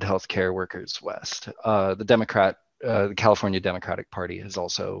 United Healthcare Workers West. The California Democratic Party has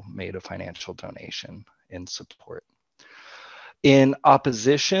also made a financial donation in support. In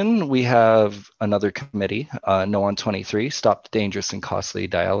opposition, we have another committee, No on 23, Stop the Dangerous and Costly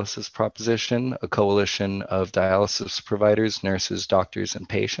Dialysis Proposition, a coalition of dialysis providers, nurses, doctors, and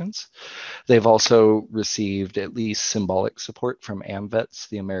patients. They've also received at least symbolic support from AMVETS,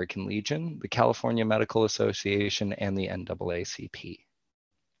 the American Legion, the California Medical Association, and the NAACP.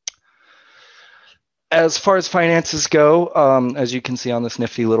 As far as finances go, as you can see on this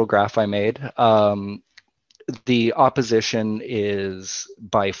nifty little graph I made, the opposition is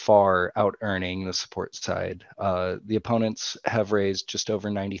by far out earning the support side. The opponents have raised just over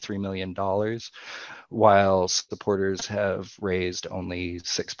 $93 million, while supporters have raised only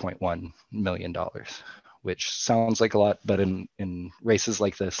 $6.1 million, which sounds like a lot, but in races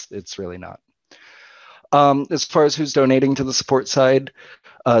like this, it's really not. As far as who's donating to the support side,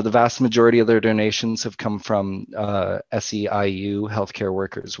 the vast majority of their donations have come from SEIU Healthcare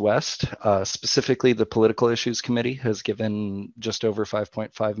Workers West. Specifically, the Political Issues Committee has given just over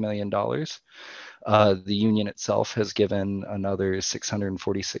 $5.5 million. The union itself has given another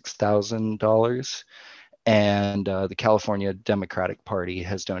 $646,000. And the California Democratic Party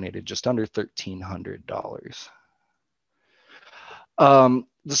has donated just under $1,300.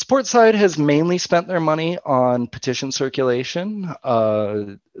 The support side has mainly spent their money on petition circulation.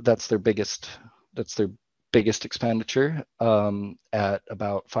 That's their biggest expenditure at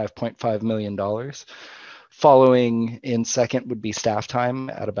about $5.5 million. Following in second would be staff time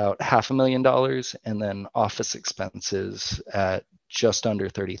at about $500,000, and then office expenses at just under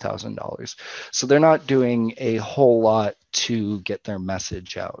 $30,000. So they're not doing a whole lot to get their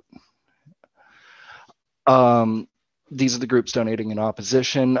message out. These are the groups donating in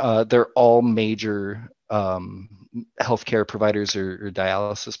opposition. They're all major healthcare providers or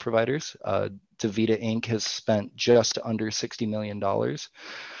dialysis providers. DaVita Inc. has spent just under $60 million for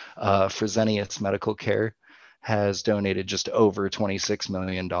Zenius Medical Care. has donated just over $26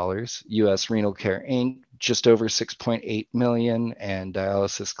 million. US Renal Care Inc. just over 6.8 million, and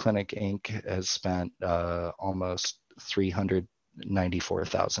Dialysis Clinic Inc. has spent almost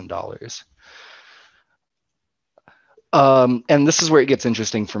 $394,000. And this is where it gets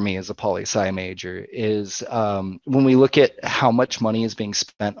interesting for me as a poli-sci major, is when we look at how much money is being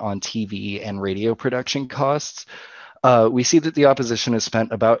spent on TV and radio production costs, we see that the opposition has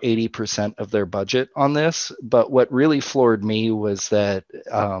spent about 80% of their budget on this. But what really floored me was that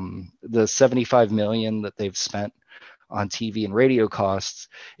the 75 million that they've spent on TV and radio costs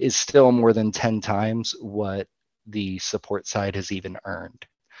is still more than 10 times what the support side has even earned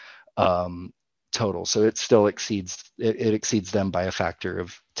total. So it still exceeds them by a factor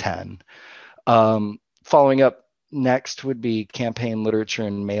of 10. Following up next would be campaign literature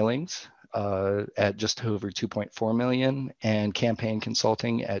and mailings at just over 2.4 million, and campaign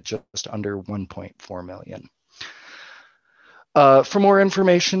consulting at just under 1.4 million. For more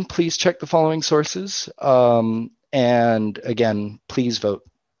information, please check the following sources. And again, please vote.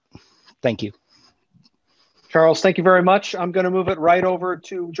 Thank you. Charles, thank you very much. I'm going to move it right over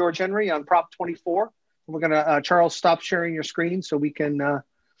to George Henry on Prop 24. We're going to, Charles, stop sharing your screen so we can, all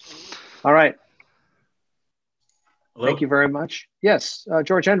right. Hello? Thank you very much. Yes,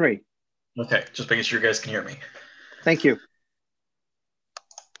 George Henry. Okay, just making sure you guys can hear me. Thank you.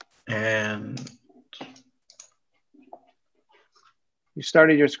 And you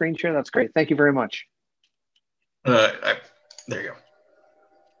started your screen share. That's great. Thank you very much. there you go.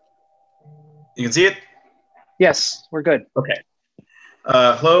 You can see it? Yes, we're good. Okay.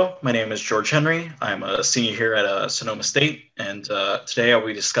 Hello, my name is George Henry. I'm a senior here at Sonoma State, and today I'll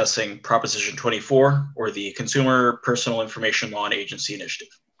be discussing Proposition 24, or the Consumer Personal Information Law and Agency Initiative.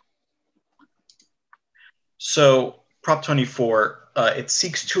 So Prop 24, it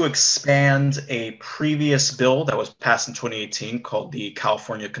seeks to expand a previous bill that was passed in 2018 called the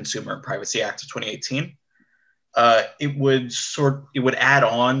California Consumer and Privacy Act of 2018. It would add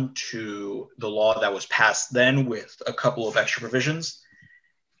on to the law that was passed then with a couple of extra provisions.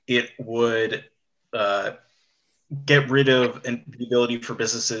 It would get rid of the ability for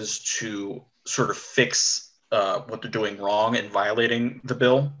businesses to sort of fix what they're doing wrong and violating the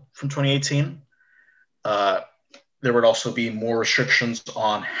bill from 2018. There would also be more restrictions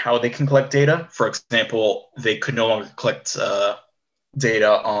on how they can collect data. For example, they could no longer collect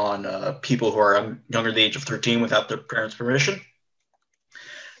data on people who are younger than the age of 13 without their parents' permission.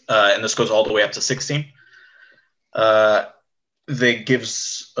 And this goes all the way up to 16. They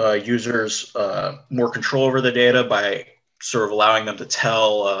gives users more control over the data by sort of allowing them to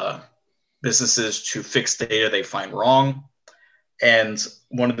tell businesses to fix data they find wrong. And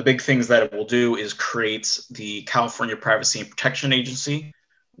one of the big things that it will do is create the California Privacy and Protection Agency,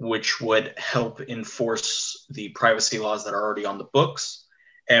 which would help enforce the privacy laws that are already on the books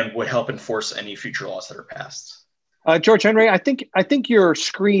and would help enforce any future laws that are passed. George Henry, I think your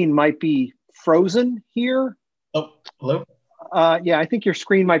screen might be frozen here. Oh, hello? Yeah, I think your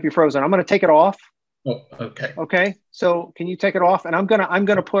screen might be frozen. I'm going to take it off. Oh, okay. Okay, so can you take it off? And I'm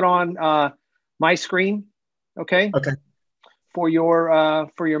gonna put on my screen. Okay. Okay. For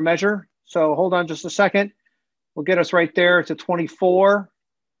your measure. So hold on just a second. We'll get us right there to 24,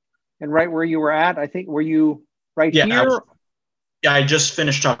 and right where you were at. I think, were you right here? I just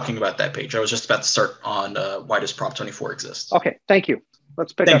finished talking about that page. I was just about to start on why does Prop 24 exist. Okay, thank you.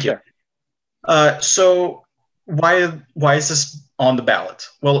 Let's pick up there. So why is this on the ballot?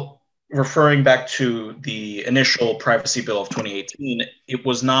 Well, referring back to the initial privacy bill of 2018, it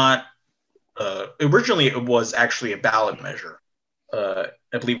was not, originally it was actually a ballot measure.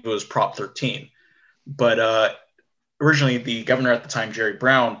 I believe it was Prop 13. But originally the governor at the time, Jerry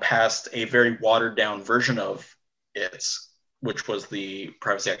Brown, passed a very watered down version of it, which was the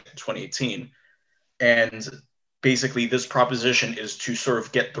Privacy Act of 2018. And basically this proposition is to sort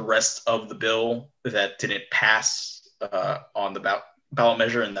of get the rest of the bill that didn't pass on the ballot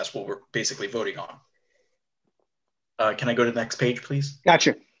measure, and that's what we're basically voting on. Can I go to the next page, please?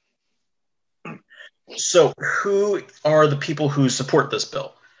 Gotcha. So who are the people who support this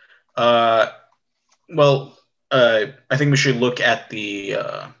bill? Well, I think we should look at the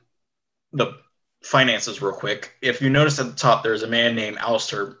finances real quick. If you notice at the top, there's a man named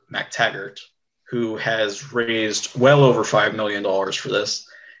Alistair McTaggart who has raised well over $5 million for this.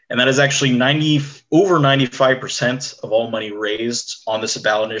 And that is actually over 95% of all money raised on this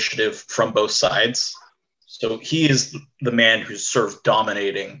ballot initiative from both sides. So he is the man who's sort of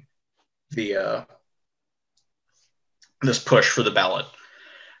dominating the this push for the ballot.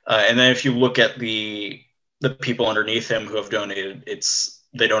 And then if you look at the people underneath him who have donated,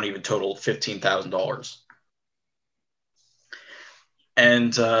 they don't even total $15,000.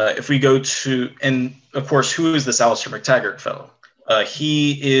 And if we go to, and of course, who is this Alistair McTaggart fellow?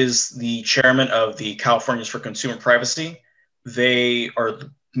 He is the chairman of the Californians for Consumer Privacy. They are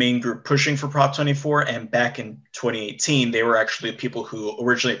the main group pushing for Prop 24, and back in 2018, they were actually the people who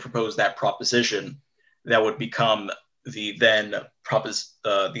originally proposed that proposition that would become the then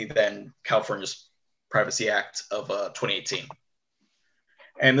California's Privacy Act of 2018.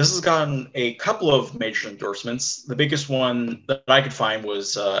 And this has gotten a couple of major endorsements. The biggest one that I could find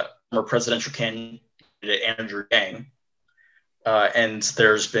was former presidential candidate Andrew Yang. And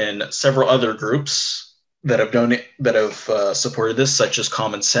there's been several other groups that have supported this, such as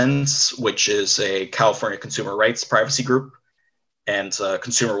Common Sense, which is a California consumer rights privacy group, and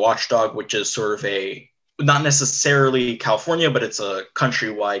Consumer Watchdog, which is sort of a, not necessarily California, but it's a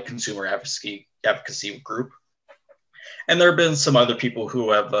countrywide consumer advocacy group. And there have been some other people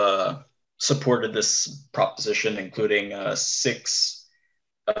who have supported this proposition, including 5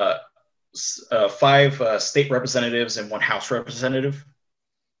 state representatives and 1 House representative.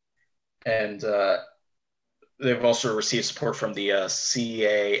 And they've also received support from the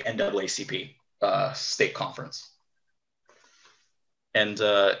cea.NAACP state conference. And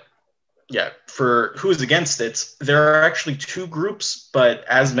yeah, for who is against it, there are actually 2 groups, but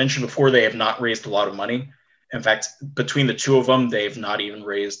as mentioned before, they have not raised a lot of money. In fact, between the 2 of them, they've not even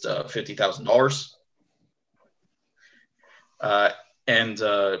raised $50,000. And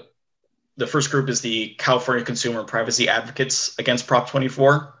the first group is the California Consumer and Privacy Advocates Against Prop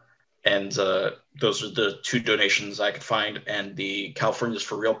 24. And those are the 2 donations I could find. And the Californians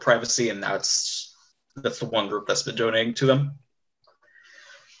for Real Privacy, and that's the one group that's been donating to them.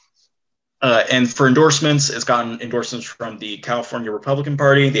 And for endorsements, it's gotten endorsements from the California Republican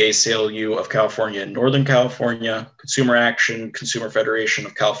Party, the ACLU of California and Northern California, Consumer Action, Consumer Federation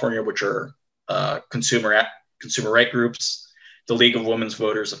of California, which are consumer right groups, the League of Women's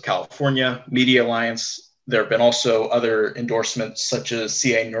Voters of California, Media Alliance. There have been also other endorsements such as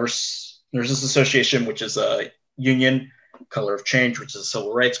CA Nurses Association, which is a union, Color of Change, which is a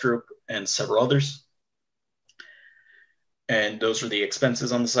civil rights group, and several others. And those are the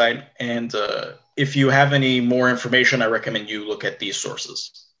expenses on the side. And if you have any more information, I recommend you look at these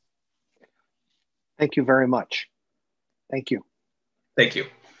sources. Thank you very much. Thank you. Thank you.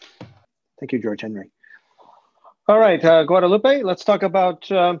 Thank you, George Henry. All right, Guadalupe, let's talk about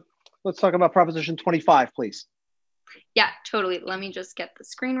Proposition 25, please. Yeah, totally. Let me just get the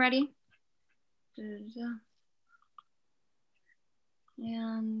screen ready.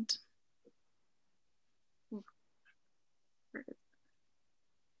 And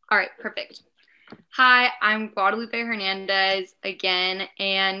all right, perfect. Hi, I'm Guadalupe Hernandez again,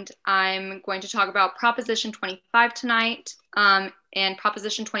 and I'm going to talk about Proposition 25 tonight. And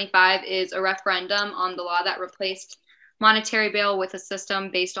Proposition 25 is a referendum on the law that replaced monetary bail with a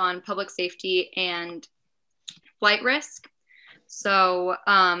system based on public safety and flight risk. So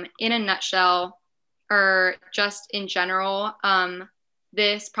in a nutshell, or just in general,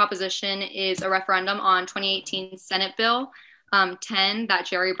 this proposition is a referendum on 2018 Senate Bill 10 that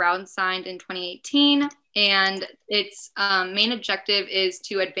Jerry Brown signed in 2018. And its main objective is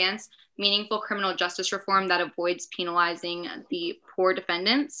to advance meaningful criminal justice reform that avoids penalizing the poor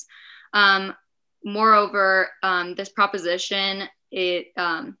defendants. Moreover, this proposition, it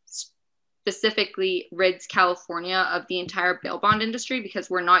specifically rids California of the entire bail bond industry because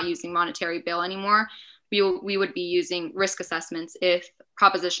we're not using monetary bail anymore. We would be using risk assessments if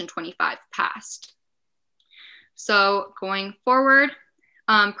Proposition 25 passed. So going forward,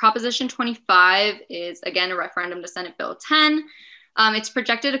 Proposition 25 is again a referendum to Senate Bill 10. It's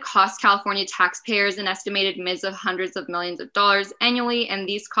projected to cost California taxpayers an estimated mids of hundreds of millions of dollars annually, and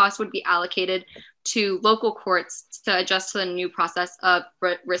these costs would be allocated to local courts to adjust to the new process of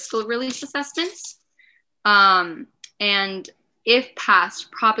risk release assessments. And if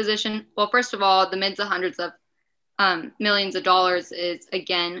passed, Proposition, well, first of all, the mids of hundreds of millions of dollars is,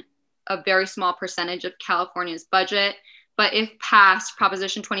 again, a very small percentage of California's budget. But if passed,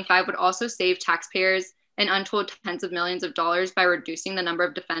 Proposition 25 would also save taxpayers an untold tens of millions of dollars by reducing the number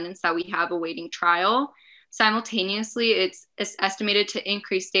of defendants that we have awaiting trial. Simultaneously, it's estimated to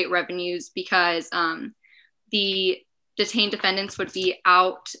increase state revenues because the detained defendants would be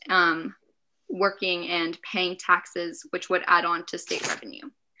out working and paying taxes, which would add on to state revenue.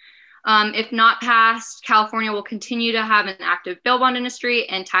 If not passed, California will continue to have an active bail bond industry,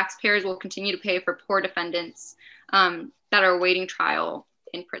 and taxpayers will continue to pay for poor defendants that are awaiting trial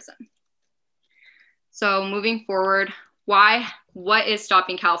in prison. So moving forward, what is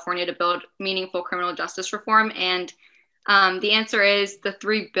stopping California to build meaningful criminal justice reform? And the answer is the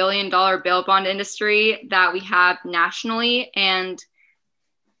 $3 billion bail bond industry that we have nationally. And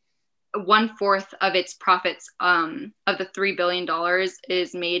 1/4 of its profits of the $3 billion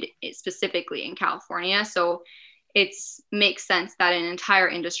is made specifically in California. So it makes sense that an entire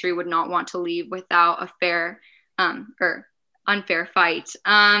industry would not want to leave without a fair or unfair fight.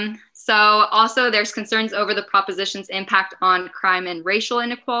 So also there's concerns over the proposition's impact on crime and racial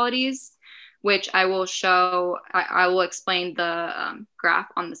inequalities, which I will show, I will explain the graph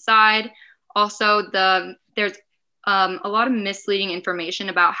on the side. Also, there's a lot of misleading information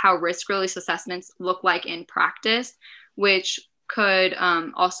about how risk release assessments look like in practice, which could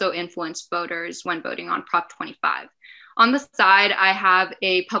also influence voters when voting on Prop 25. On the side, I have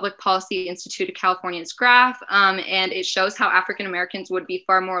a Public Policy Institute of California's graph, and it shows how African Americans would be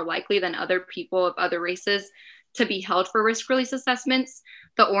far more likely than other people of other races to be held for risk release assessments.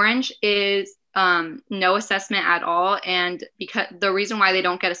 The orange is no assessment at all, and because the reason why they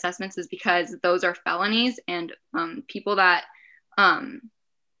don't get assessments is because those are felonies, and people that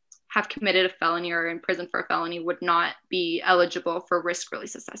have committed a felony or are in prison for a felony would not be eligible for risk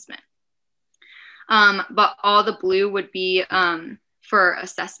release assessment. But all the blue would be for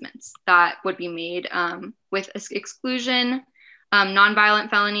assessments that would be made with exclusion, nonviolent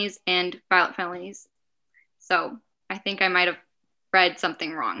felonies, and violent felonies. So I think I might have read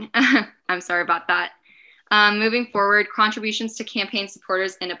something wrong. I'm sorry about that. Moving forward, contributions to campaign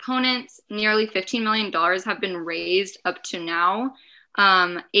supporters and opponents, nearly $15 million have been raised up to now.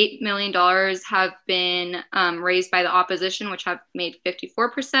 $8 million have been raised by the opposition, which have made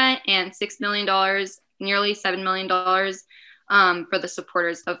 54%, and $6 million, nearly $7 million for the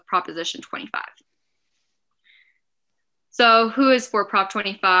supporters of Proposition 25. So who is for Prop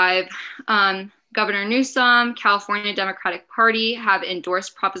 25? Governor Newsom, California Democratic Party have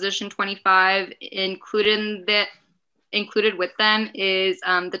endorsed Proposition 25. Included with them is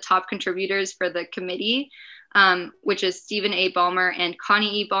the top contributors for the committee, which is Stephen A. Ballmer and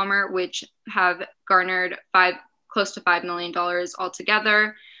Connie E. Ballmer, which have garnered close to $5 million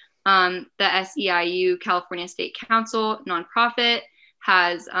altogether. The SEIU California State Council nonprofit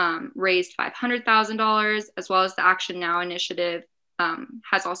has raised $500,000, as well as the Action Now initiative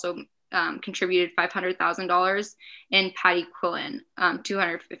has also contributed $500,000, and Patty Quillen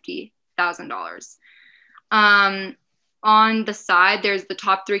 $250,000. On the side, there's the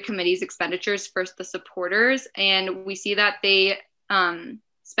top 3 committees' expenditures for the supporters, and we see that they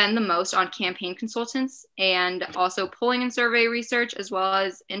spend the most on campaign consultants and also polling and survey research, as well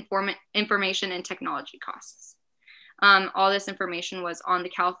as information and technology costs. All this information was on the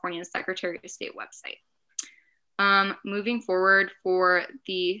California Secretary of State website. Moving forward for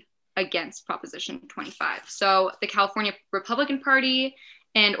the against Proposition 25. So the California Republican Party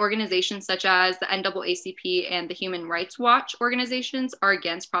and organizations such as the NAACP and the Human Rights Watch organizations are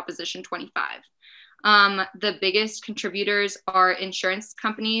against Proposition 25. The biggest contributors are insurance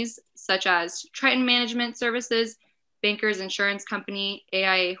companies such as Triton Management Services, Bankers Insurance Company,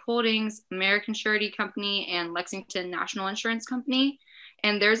 AIA Holdings, American Surety Company, and Lexington National Insurance Company.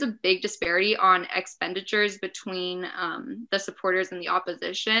 And there's a big disparity on expenditures between the supporters and the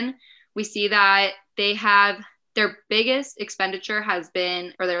opposition. We see that they have their biggest expenditure has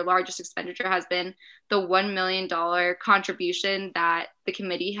been, or their largest expenditure has been, the $1 million contribution that the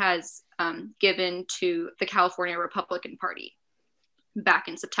committee has given to the California Republican Party back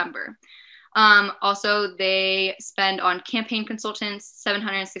in September. Also, they spend on campaign consultants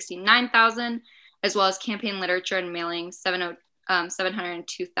 $769,000, as well as campaign literature and mailing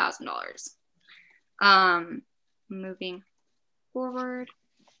 $702,000. Moving forward,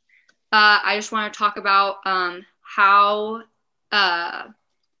 I just want to talk about how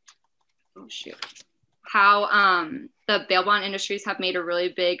the bail bond industries have made a really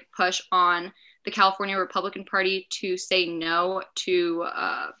big push on the California Republican Party to say no to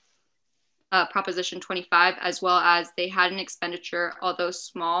Proposition 25, as well as they had an expenditure, although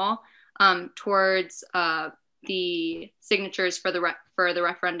small, towards the signatures for the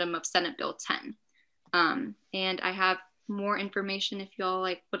referendum of Senate Bill 10. And I have more information if y'all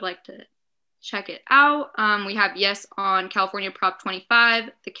would like to check it out. We have yes on California Prop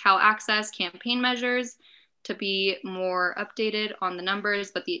 25, the Cal Access campaign measures, to be more updated on the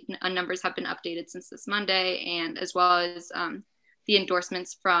numbers, but the numbers have been updated since this Monday, and as well as the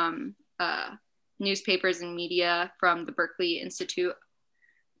endorsements from newspapers and media from the Berkeley Institute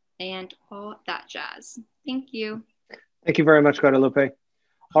and all that jazz. Thank you. Thank you very much, Guadalupe.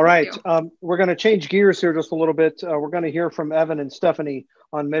 All right, we're going to change gears here just a little bit. We're going to hear from Evan and Stephanie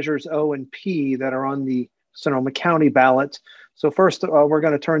on measures O and P that are on the Sonoma County ballot. So first, we're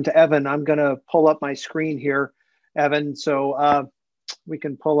going to turn to Evan. I'm going to pull up my screen here, Evan, so we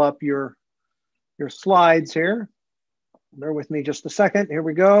can pull up your slides here. Bear with me just a second. Here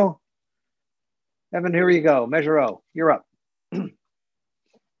we go. Evan, here you go. Measure O, you're up. You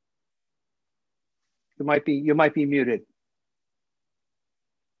might be muted.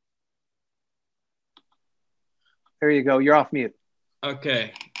 There you go. You're off mute.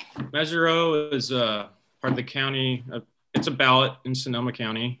 Okay. Measure O is part of the county. It's a ballot in Sonoma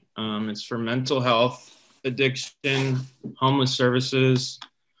County. It's for mental health, addiction, homeless services,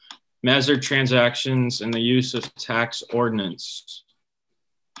 measure transactions, and the use of tax ordinance.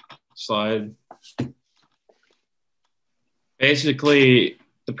 Slide. Basically,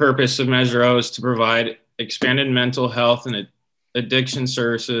 the purpose of Measure O is to provide expanded mental health and addiction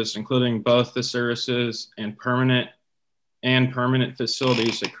services, including both the services and permanent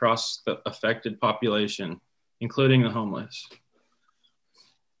facilities across the affected population, including the homeless.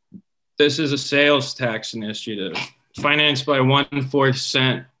 This is a sales tax initiative financed by 1/4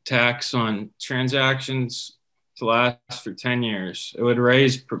 cent tax on transactions to last for 10 years. It would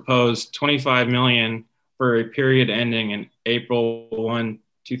raise proposed $25 million for a period ending in April 1,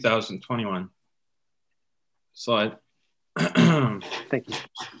 2021. Slide. Thank you.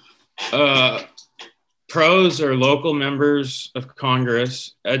 Pros are local members of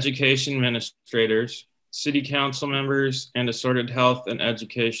Congress, education administrators, city council members, and assorted health and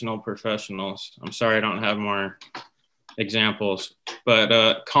educational professionals. I'm sorry, I don't have more examples,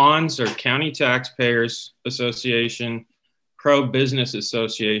 but cons are county taxpayers association, pro-business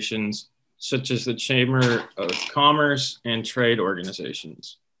associations, such as the Chamber of Commerce and trade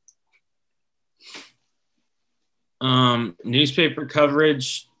organizations. Newspaper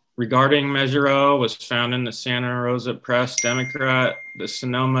coverage regarding Measure O was found in the Santa Rosa Press Democrat, the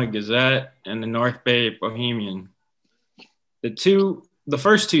Sonoma Gazette, and the North Bay Bohemian. The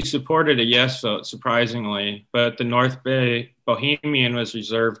first two supported a yes vote, surprisingly, but the North Bay Bohemian was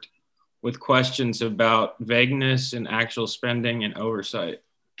reserved with questions about vagueness and actual spending and oversight.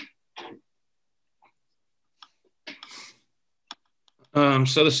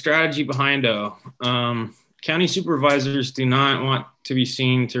 So the strategy behind O. County supervisors do not want to be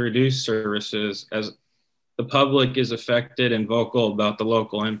seen to reduce services as the public is affected and vocal about the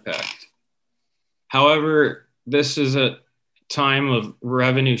local impact. However, this is a time of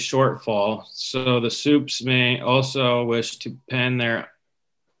revenue shortfall, so the soups may also wish to pen their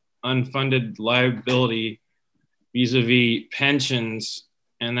unfunded liability vis-a-vis pensions,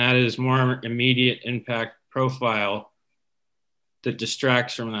 and that is more immediate impact profile that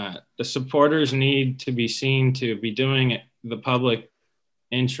distracts from that. The supporters need to be seen to be doing the public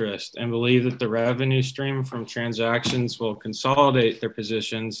interest and believe that the revenue stream from transactions will consolidate their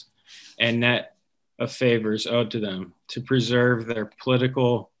positions and net of favors owed to them to preserve their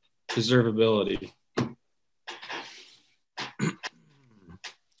political preservability.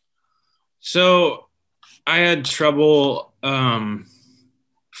 So I had trouble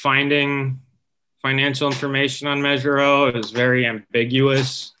finding financial information on Measure O. It is very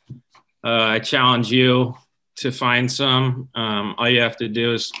ambiguous. I challenge you to find some. All you have to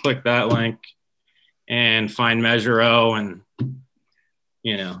do is click that link and find Measure O, and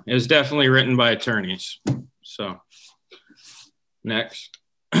it was definitely written by attorneys. So next.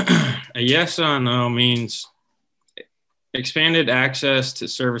 A yes on O means expanded access to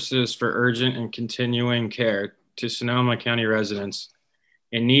services for urgent and continuing care to Sonoma County residents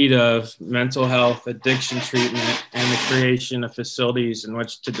in need of mental health, addiction treatment, and the creation of facilities in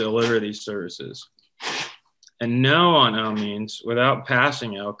which to deliver these services. And no on O means without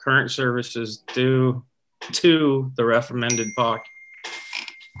passing O, current services due to the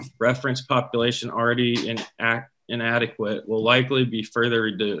reference population already inadequate will likely be further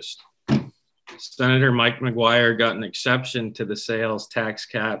reduced. Senator Mike McGuire got an exception to the sales tax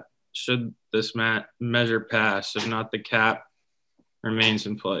cap should this measure pass. If not, the cap remains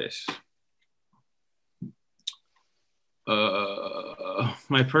in place.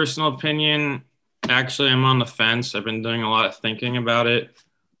 My personal opinion, actually, I'm on the fence. I've been doing a lot of thinking about it.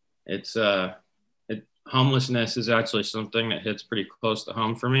 Homelessness is actually something that hits pretty close to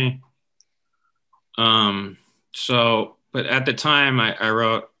home for me. But at the time I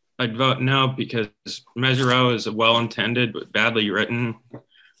wrote, I'd vote no because Measure O is well-intended but badly written.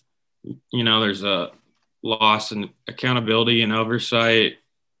 There's a loss in accountability and oversight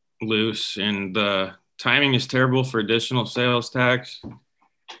loose, and the timing is terrible for additional sales tax,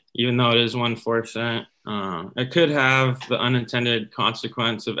 even though it is 1/4 cent. It could have the unintended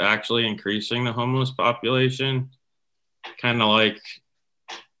consequence of actually increasing the homeless population, kind of like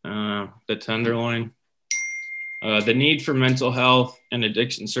the Tenderloin. The need for mental health and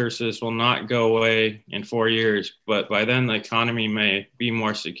addiction services will not go away in 4 years, but by then the economy may be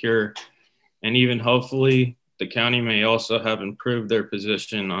more secure. And even hopefully the county may also have improved their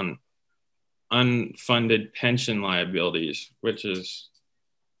position on unfunded pension liabilities, which is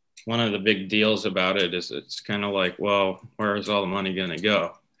one of the big deals about it. Is it's kind of like, well, where is all the money going to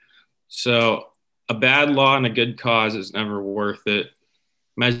go? So a bad law and a good cause is never worth it.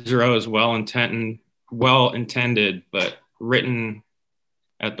 Measure O is well intended, but written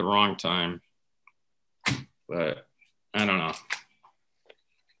at the wrong time. But I don't know.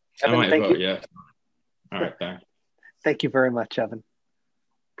 Evan, I might vote yes. All right, thanks. Thank you very much, Evan.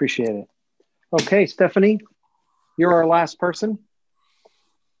 Appreciate it. Okay, Stephanie, you're our last person.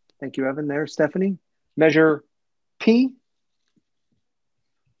 Thank you, Evan. There, Stephanie. Measure P.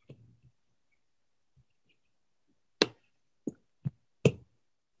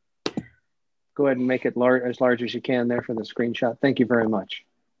 Go ahead and make it as large as you can there for the screenshot. Thank you very much.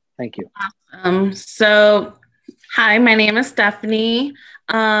 Thank you. So, hi, my name is Stephanie.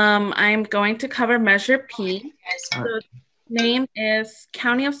 I'm going to cover Measure P. The name is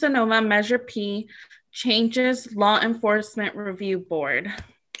County of Sonoma Measure P, Changes Law Enforcement Review Board.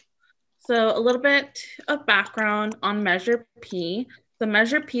 So a little bit of background on Measure P. The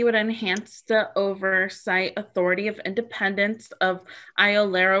Measure P would enhance the oversight authority of independence of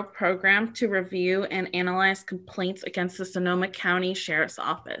IOLERO program to review and analyze complaints against the Sonoma County Sheriff's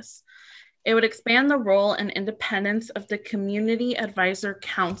Office. It would expand the role and independence of the Community Advisor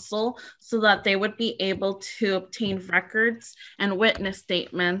Council so that they would be able to obtain records and witness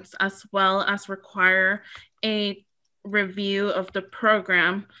statements, as well as require a review of the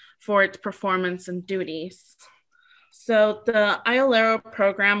program for its performance and duties. So the IOLERO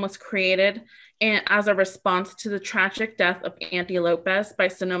program was created as a response to the tragic death of Andy Lopez by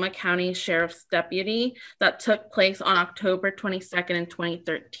Sonoma County Sheriff's deputy that took place on October 22nd in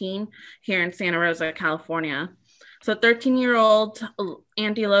 2013 here in Santa Rosa, California. So 13-year-old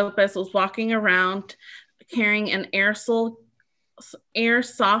Andy Lopez was walking around carrying an airsoft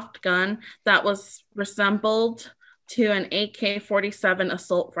gun that was resembled to an AK-47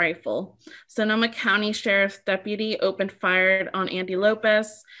 assault rifle. Sonoma County Sheriff's deputy opened fire on Andy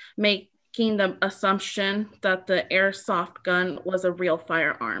Lopez, making the assumption that the airsoft gun was a real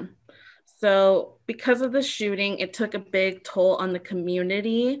firearm. So because of the shooting, it took a big toll on the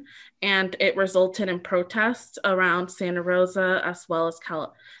community, and it resulted in protests around Santa Rosa as well as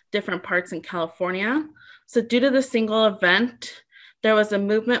different parts in California. So due to the single event, there was a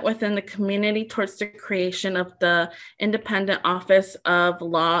movement within the community towards the creation of the Independent Office of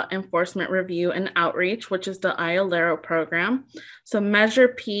Law Enforcement Review and Outreach, which is the IOLERO program. So Measure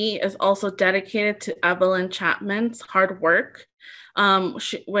P is also dedicated to Evelyn Chapman's hard work,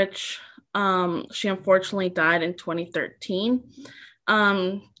 she unfortunately died in 2013.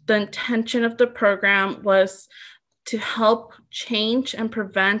 The intention of the program was to help change and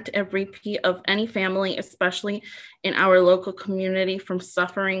prevent a repeat of any family, especially in our local community, from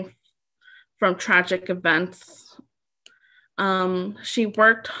suffering from tragic events. She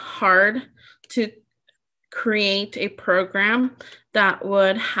worked hard to create a program that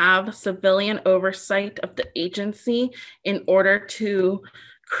would have civilian oversight of the agency in order to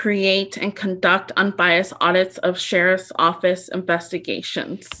create and conduct unbiased audits of Sheriff's Office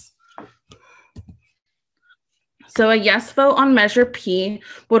investigations. So a yes vote on Measure P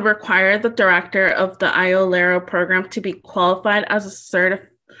would require the director of the IOLERO program to be qualified as a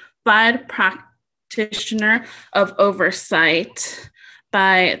certified practitioner of oversight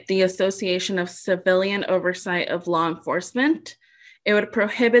by the Association of Civilian Oversight of Law Enforcement. It would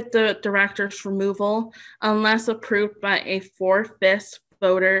prohibit the director's removal unless approved by a 4/5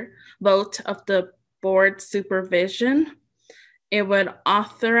 vote of the board supervision. It would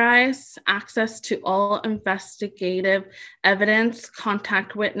authorize access to all investigative evidence,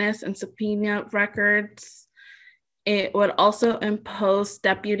 contact witness, and subpoena records. It would also impose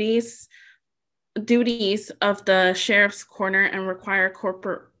duties of the sheriff's corner and require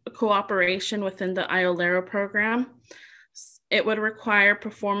corporate cooperation within the IOLERO program. It would require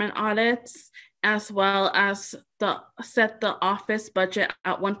performance audits, as well as set the office budget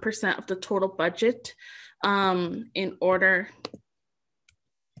at 1% of the total budget in order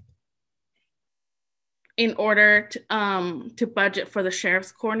to budget for the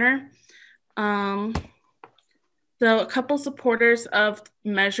sheriff's corner. So a couple supporters of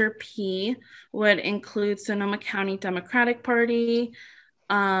Measure P would include Sonoma County Democratic Party,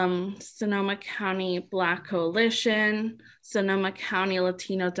 Sonoma County Black Coalition, Sonoma County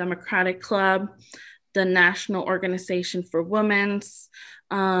Latino Democratic Club, the National Organization for Women's.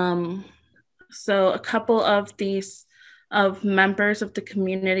 So a couple of these members of the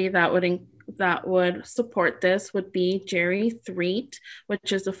community that would support this would be Jerry Threet,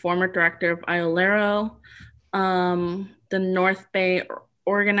 which is the former director of IOLERO, the North Bay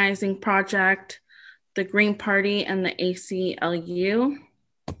Organizing Project, the Green Party, and the ACLU.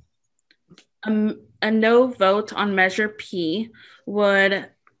 A no vote on Measure P would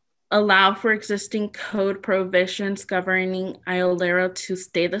allow for existing code provisions governing IOLERO to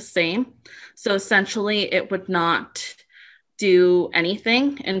stay the same. So essentially, it would not do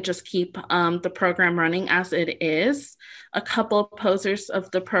anything and just keep the program running as it is. A couple opposers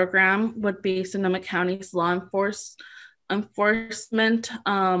of the program would be Sonoma County's law enforcement,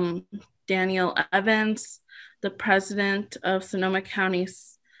 Daniel Evans, the president of Sonoma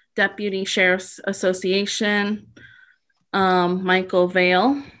County's Deputy Sheriff's Association, Michael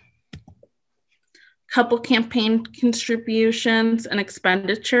Vale. Couple campaign contributions and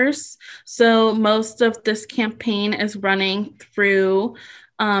expenditures. So most of this campaign is running through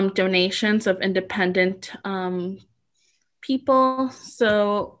donations of independent people.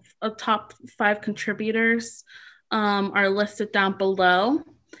 So top 5 contributors are listed down below.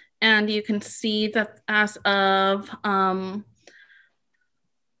 And you can see that as of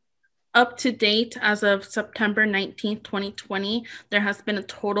up to date, as of September 19th, 2020, there has been a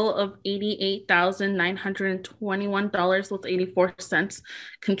total of $88,921.84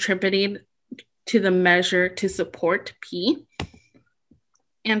 contributed to the measure to support P.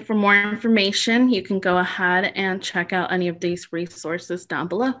 And for more information, you can go ahead and check out any of these resources down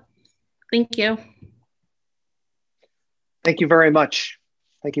below. Thank you. Thank you very much.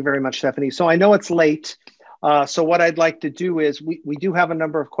 Thank you very much, Stephanie. So I know it's late. So what I'd like to do is we do have a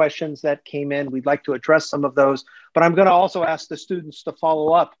number of questions that came in. We'd like to address some of those, but I'm going to also ask the students to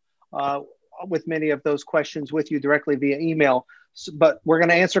follow up with many of those questions with you directly via email. But we're going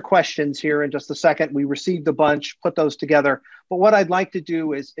to answer questions here in just a second. We received a bunch, put those together. But what I'd like to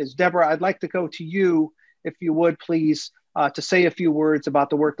do is Deborah, I'd like to go to you, if you would please, to say a few words about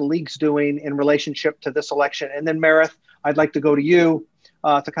the work the League's doing in relationship to this election. And then Meredith, I'd like to go to you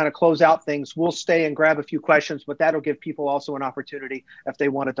to kind of close out things. We'll stay and grab a few questions, but that'll give people also an opportunity if they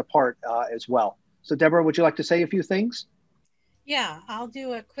want to depart as well. So Deborah, would you like to say a few things? Yeah, I'll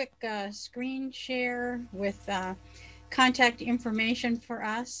do a quick screen share with contact information for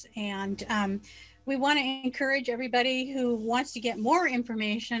us. And we want to encourage everybody who wants to get more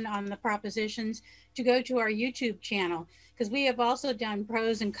information on the propositions to go to our YouTube channel, because we have also done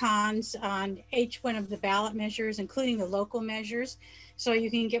pros and cons on each one of the ballot measures, including the local measures. So you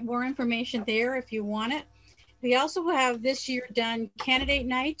can get more information there if you want it. We also have this year done candidate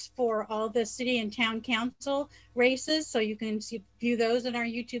nights for all the city and town council races. So you can view those on our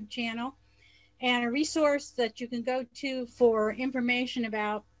YouTube channel. And a resource that you can go to for information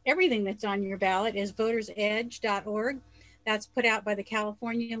about everything that's on your ballot is votersedge.org. That's put out by the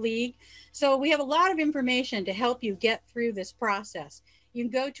California League. So we have a lot of information to help you get through this process. You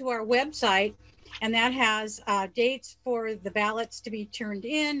can go to our website, and that has dates for the ballots to be turned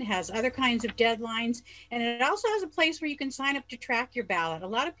in, has other kinds of deadlines, and it also has a place where you can sign up to track your ballot. A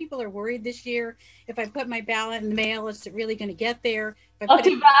lot of people are worried this year, if I put my ballot in the mail, is it really going to get there? Not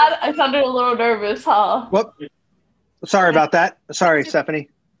too bad. I sounded a little nervous, huh? Whoop. Sorry about that. Sorry, Stephanie.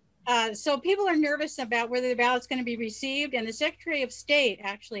 So people are nervous about whether the ballot's going to be received, and the Secretary of State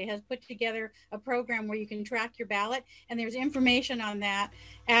actually has put together a program where you can track your ballot, and there's information on that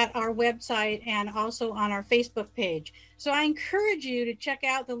at our website and also on our Facebook page. So I encourage you to check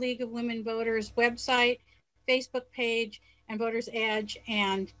out the League of Women Voters website, Facebook page, and Voters Edge,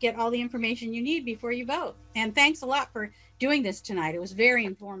 and get all the information you need before you vote. And thanks a lot for doing this tonight. It was very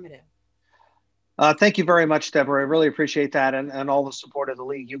informative. Thank you very much, Deborah. I really appreciate that, and all the support of the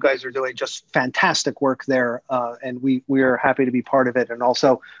League. You guys are doing just fantastic work there, and we are happy to be part of it, and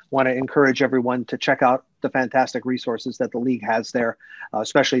also want to encourage everyone to check out the fantastic resources that the League has there,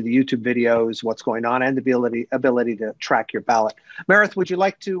 especially the YouTube videos, what's going on, and the ability to track your ballot. Meredith, would you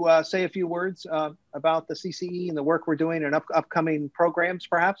like to say a few words about the CCE and the work we're doing and upcoming programs,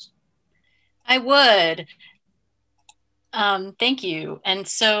 perhaps? I would. Thank you. And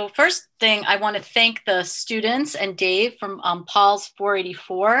so first thing, I want to thank the students and Dave from Paul's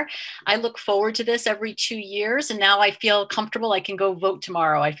 484. I look forward to this every 2 years, and now I feel comfortable. I can go vote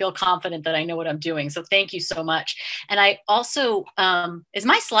tomorrow. I feel confident that I know what I'm doing. So thank you so much. And I also, is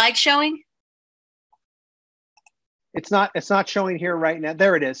my slide showing? It's not showing here right now.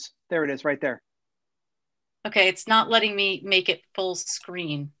 There it is. There it is right there. Okay, it's not letting me make it full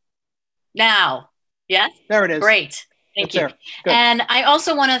screen. Now, yes? There it is. Great. Thank you. And I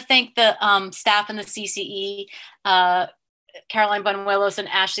also want to thank the staff in the CCE. Caroline Banuelos and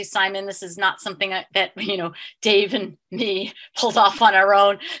Ashley Simon. This is not something that, Dave and me pulled off on our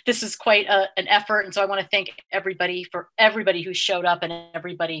own. This is quite an effort. And so I want to thank everybody who showed up and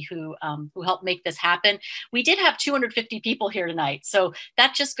everybody who helped make this happen. We did have 250 people here tonight. So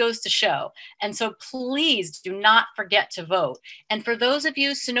that just goes to show. And so please do not forget to vote. And for those of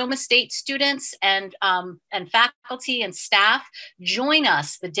you Sonoma State students and faculty and staff, join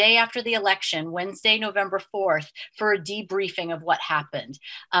us the day after the election, Wednesday, November 4th, for a debriefing of what happened.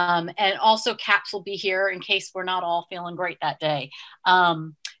 And also CAPS will be here in case we're not all feeling great that day.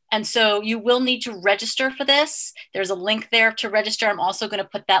 And so you will need to register for this. There's a link there to register. I'm also going to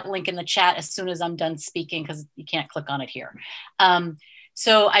put that link in the chat as soon as I'm done speaking, because you can't click on it here.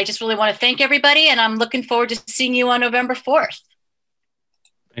 So I just really want to thank everybody, and I'm looking forward to seeing you on November 4th.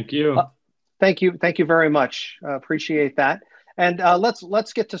 Thank you. Thank you. Thank you very much. Appreciate that. And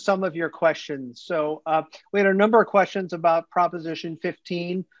let's get to some of your questions. So we had a number of questions about Proposition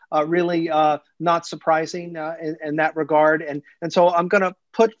 15, really not surprising in that regard. And so I'm going to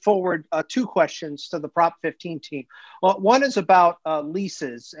put forward two questions to the Prop 15 team. Well, one is about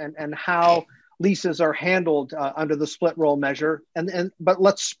leases and how leases are handled under the split roll measure.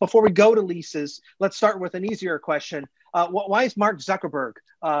 But before we go to leases, let's start with an easier question. Why is Mark Zuckerberg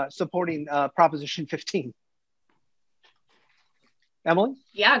supporting Proposition 15? Emily?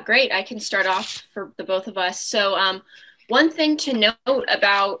 Yeah, great. I can start off for the both of us. So one thing to note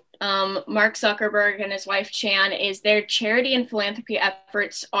about Mark Zuckerberg and his wife Chan is their charity and philanthropy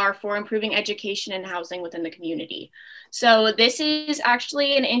efforts are for improving education and housing within the community. So this is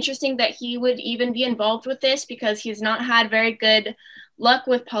actually an interesting that he would even be involved with this, because he's not had very good luck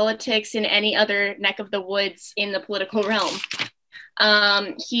with politics in any other neck of the woods in the political realm.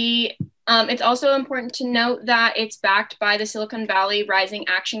 It's also important to note that it's backed by the Silicon Valley Rising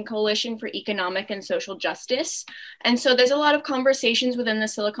Action Coalition for Economic and Social Justice. And so there's a lot of conversations within the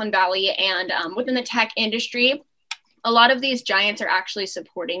Silicon Valley and within the tech industry. A lot of these giants are actually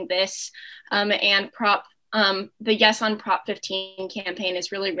supporting this. And the Yes on Prop 15 campaign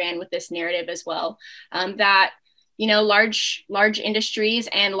is really ran with this narrative as well, that large industries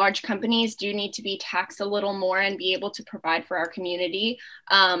and large companies do need to be taxed a little more and be able to provide for our community.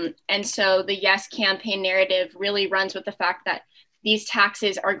 And so the Yes campaign narrative really runs with the fact that these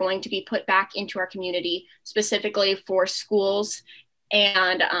taxes are going to be put back into our community, specifically for schools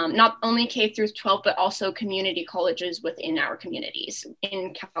and not only K through 12, but also community colleges within our communities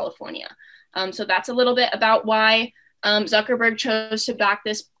in California. So that's a little bit about why Zuckerberg chose to back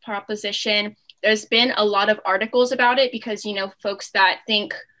this proposition. There's been a lot of articles about it because, folks that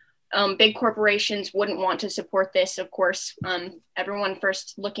think big corporations wouldn't want to support this. Of course, everyone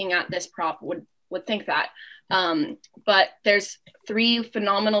first looking at this prop would think that. But there's 3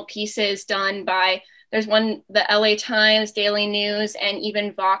 phenomenal pieces done by, there's one, the LA Times, Daily News, and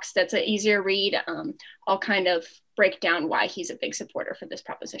even Vox, that's an easier read. I'll kind of break down why he's a big supporter for this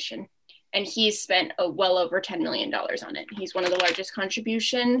proposition. And he's spent well over $10 million on it. He's one of the largest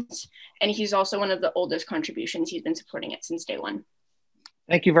contributions, and he's also one of the oldest contributions. He's been supporting it since day one.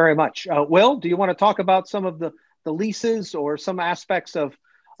 Thank you very much. Will, do you want to talk about some of the leases or some aspects of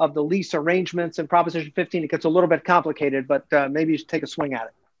the lease arrangements in Proposition 15? It gets a little bit complicated, but maybe you should take a swing at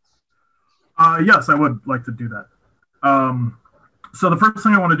it. Yes, I would like to do that. So the first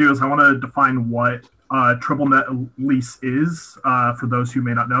thing I want to do is I want to define what triple net lease is, for those who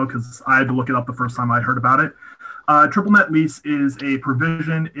may not know, because I had to look it up the first time I heard about it. Triple net lease is a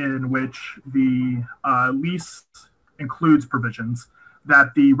provision in which the lease includes provisions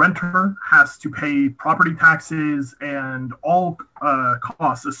that the renter has to pay property taxes and all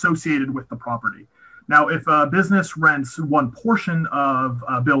costs associated with the property. Now, if a business rents one portion of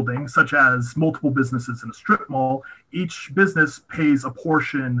a building, such as multiple businesses in a strip mall, each business pays a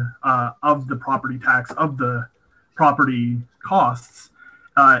portion of the property tax, of the property costs,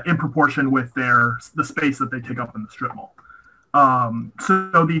 in proportion with the space that they take up in the strip mall.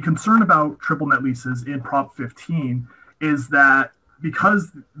 So the concern about triple net leases in Prop 15 is that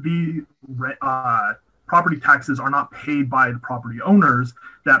because the property taxes are not paid by the property owners,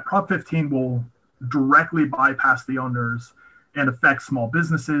 that Prop 15 will directly bypass the owners and affect small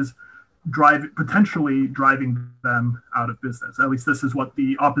businesses, potentially driving them out of business. At least this is what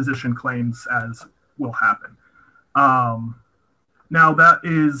the opposition claims as will happen. Now that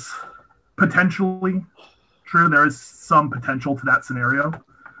is potentially true. There is some potential to that scenario.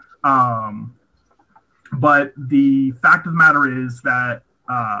 But the fact of the matter is that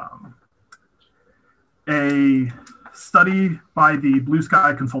a study by the Blue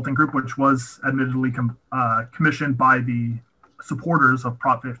Sky Consulting Group, which was admittedly commissioned by the supporters of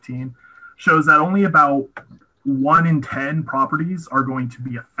Prop 15, shows that only about 1 in 10 properties are going to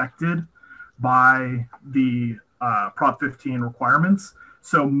be affected by the Prop 15 requirements.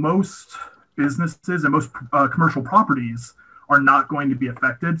 So most businesses and most commercial properties are not going to be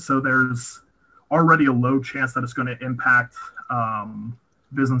affected. So there's already a low chance that it's going to impact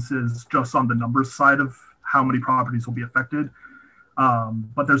businesses just on the numbers side of how many properties will be affected.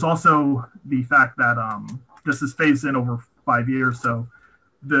 But there's also the fact that this is phased in over 5 years. So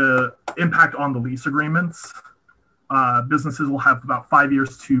the impact on the lease agreements, businesses will have about 5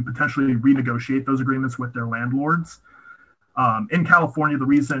 years to potentially renegotiate those agreements with their landlords. In California, the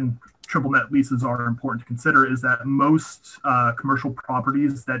reason triple net leases are important to consider is that most commercial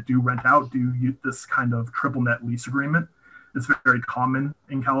properties that do rent out do use this kind of triple net lease agreement. It's very common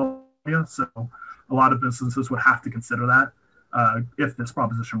in California, so a lot of businesses would have to consider that if this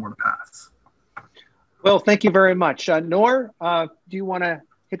proposition were to pass. Well, thank you very much. Noor, do you want to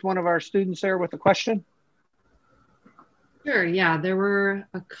hit one of our students there with a question? Sure, yeah, there were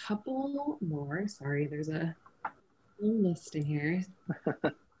a couple more. Sorry, there's a list in here.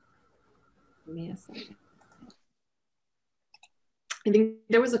 Give me a second. I think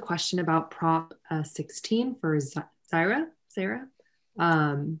there was a question about Prop 16 for Sarah,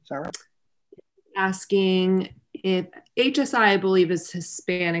 asking if HSI, I believe, is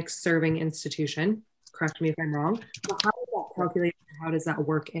Hispanic Serving Institution. Correct me if I'm wrong. So how is that calculated? How does that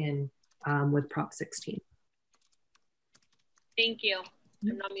work in with Prop 16? Thank you.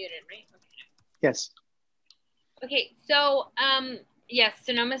 I'm not muted, right? Okay. Yes. Okay, so yes,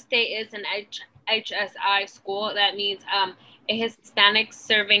 Sonoma State is an HSI school. That means a Hispanic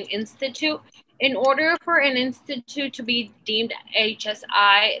Serving Institute. In order for an institute to be deemed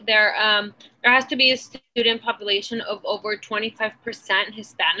HSI, there has to be a student population of over 25%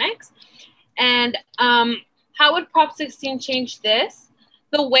 Hispanics. And how would Prop 16 change this?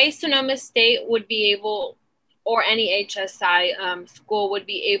 The way Sonoma State would be able, or any HSI school would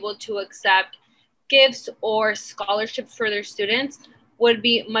be able to accept gifts or scholarships for their students would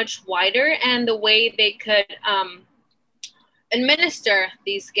be much wider, and the way they could administer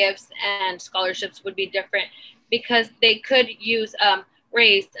these gifts and scholarships would be different, because they could use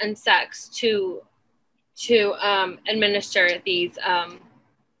race and sex to administer these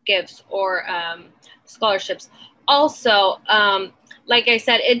gifts or scholarships. Also, like I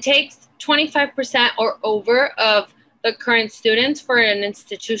said, it takes 25% or over of the current students for an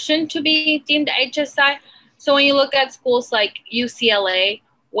institution to be deemed HSI. So when you look at schools like UCLA,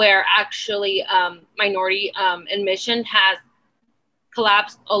 where actually minority admission has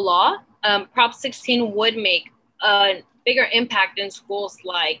collapsed a lot, Prop 16 would make a bigger impact in schools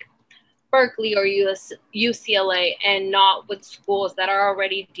like Berkeley or UCLA, and not with schools that are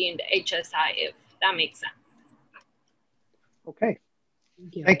already deemed HSI, if that makes sense. Okay.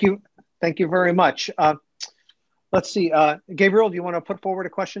 Thank you. Thank you very much. Let's see. Gabriel, do you want to put forward a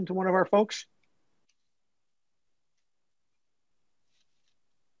question to one of our folks?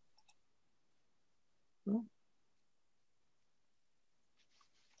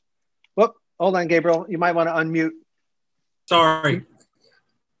 Whoop, hold on, Gabriel. You might want to unmute. Sorry.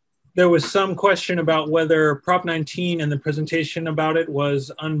 There was some question about whether Prop 19 and the presentation about it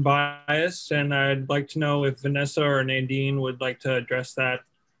was unbiased, and I'd like to know if Vanessa or Nadine would like to address that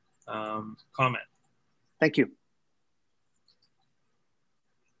comment. Thank you.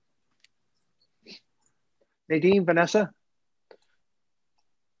 Nadine, Vanessa?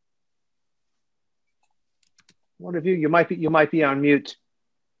 One of you, you might be on mute.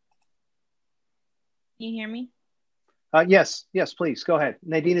 Can you hear me? Yes, please, go ahead.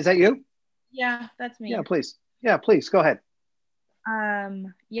 Nadine, is that you? Yeah, that's me. Yeah, please. Yeah, please, go ahead.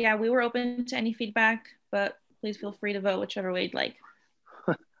 Yeah, we were open to any feedback, but please feel free to vote whichever way you'd like.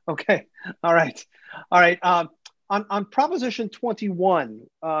 Okay, all right. On Proposition 21,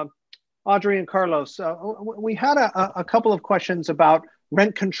 Audrey and Carlos, we had a couple of questions about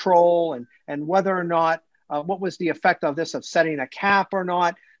rent control and whether or not, what was the effect of this, of setting a cap or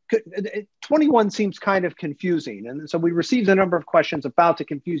not. 21 seems kind of confusing. And so we received a number of questions about the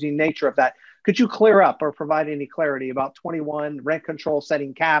confusing nature of that. Could you clear up or provide any clarity about 21, rent control,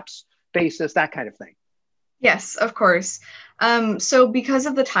 setting caps, basis, that kind of thing? Yes, of course. So because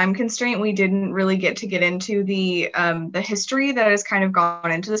of the time constraint, we didn't really get into the history that has kind of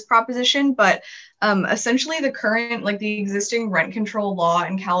gone into this proposition, but essentially the current, the existing rent control law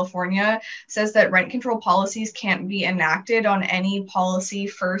in California says that rent control policies can't be enacted on any policy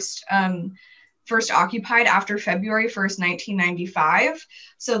first occupied after February 1st, 1995.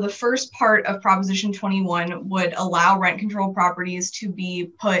 So the first part of Proposition 21 would allow rent control properties to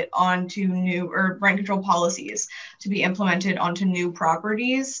be put onto new, or rent control policies to be implemented onto new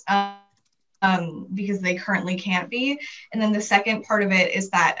properties. because they currently can't be. And then the second part of it is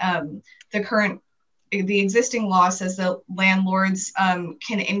that the existing law says that landlords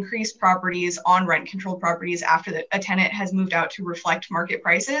can increase properties on rent-controlled properties after a tenant has moved out to reflect market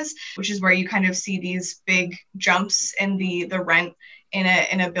prices, which is where you kind of see these big jumps in the rent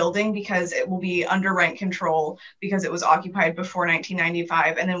in a building, because it will be under rent control because it was occupied before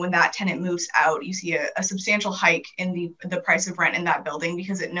 1995. And then when that tenant moves out, you see a substantial hike in the price of rent in that building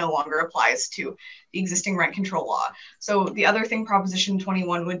because it no longer applies to the existing rent control law. So the other thing Proposition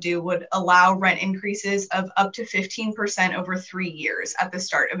 21 would allow rent increases of up to 15% over 3 years at the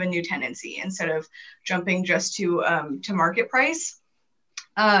start of a new tenancy, instead of jumping just to market price.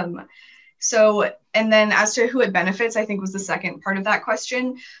 And then as to who it benefits, I think was the second part of that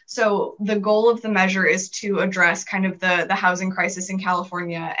question. So the goal of the measure is to address kind of the housing crisis in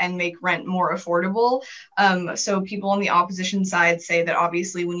California and make rent more affordable. So people on the opposition side say that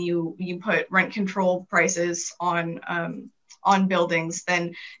obviously when you put rent control prices on buildings,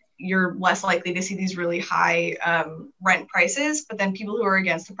 then you're less likely to see these really high rent prices. But then people who are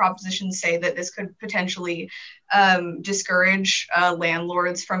against the proposition say that this could potentially discourage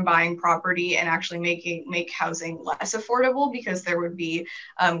landlords from buying property and actually make housing less affordable, because there would be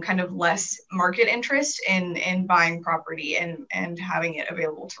kind of less market interest in buying property and having it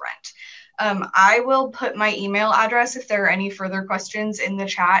available to rent. I will put my email address if there are any further questions in the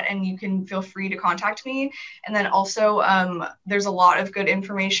chat, and you can feel free to contact me. And then also there's a lot of good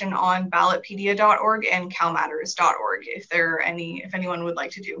information on ballotpedia.org and calmatters.org if anyone would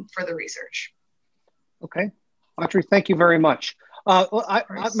like to do further research. Okay, Audrey, thank you very much.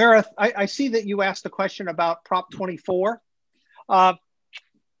 Meredith, I see that you asked a question about Prop 24.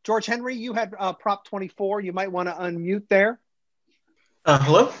 George Henry, you had Prop 24. You might want to unmute there.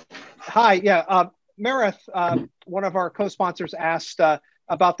 Hello? Hi, yeah. Meredith, one of our co-sponsors, asked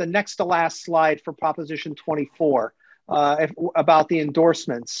about the next to last slide for Proposition 24, about the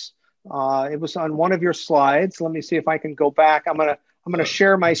endorsements. It was on one of your slides. Let me see if I can go back. I'm gonna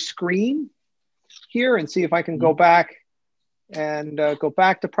share my screen here and see if I can go back and go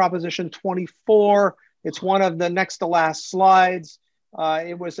back to Proposition 24. It's one of the next to last slides.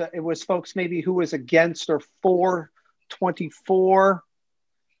 It was folks maybe who was against or for 24.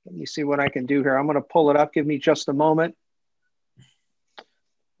 Let me see what I can do here. I'm going to pull it up. Give me just a moment.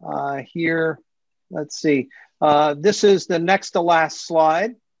 Here, let's see. This is the next to last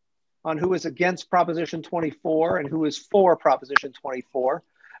slide on who is against Proposition 24 and who is for Proposition 24.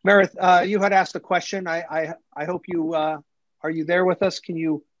 Meredith, you had asked a question. I hope you, are you there with us? Can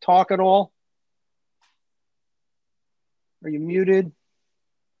you talk at all? Are you muted?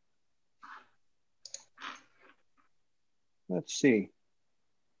 Let's see.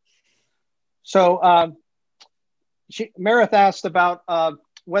 So Meredith asked about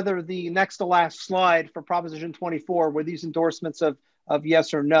whether the next to last slide for Proposition 24 were these endorsements of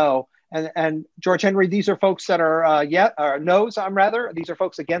yes or no. And George Henry, these are folks that are no's, these are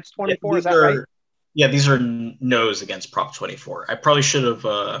folks against 24, is that right? Yeah, these are no's against Prop 24. I probably should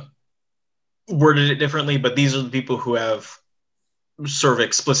have worded it differently, but these are the people who have sort of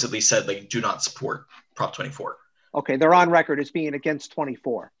explicitly said they do not support Prop 24. Okay, they're on record as being against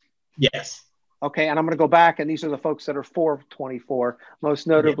 24. Yes. Okay, and I'm going to go back, and these are the folks that are for 24, most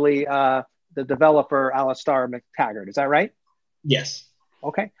notably the developer, Alistar McTaggart. Is that right? Yes.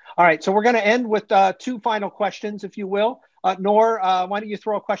 Okay. All right, so we're going to end with two final questions, if you will. Nor, why don't you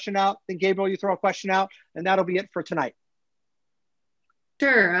throw a question out, then Gabriel, you throw a question out, and that'll be it for tonight.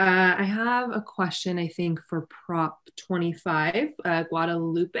 Sure. I have a question, I think, for Prop 25,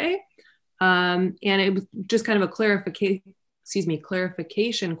 Guadalupe. And it was just kind of a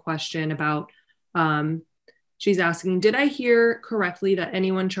clarification question about, she's asking, did I hear correctly that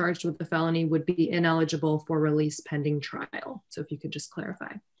anyone charged with a felony would be ineligible for release pending trial? So if you could just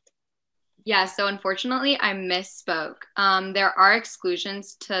clarify. Yeah, so unfortunately, I misspoke. There are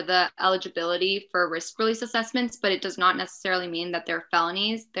exclusions to the eligibility for risk release assessments, but it does not necessarily mean that they're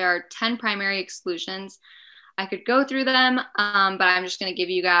felonies. There are 10 primary exclusions. I could go through them, but I'm just going to give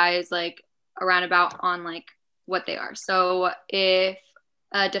you guys like a roundabout on like what they are. So if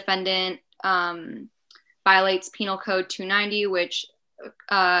a defendant violates Penal Code 290, which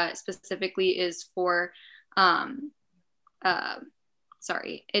specifically is for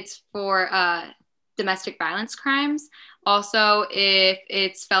it's for domestic violence crimes. Also, if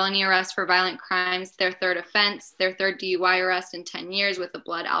it's felony arrest for violent crimes, their third offense, their third DUI arrest in 10 years with a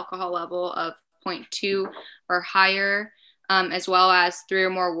blood alcohol level of 0.2 or higher, as well as 3 or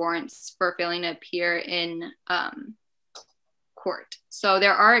more warrants for failing to appear in court. So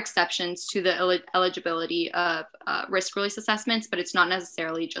there are exceptions to the eligibility of risk release assessments, but it's not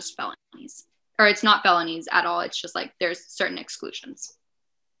necessarily just felonies. or it's not felonies at all. It's just like there's certain exclusions.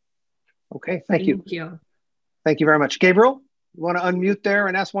 Okay, thank you. Thank you very much. Gabriel, you want to unmute there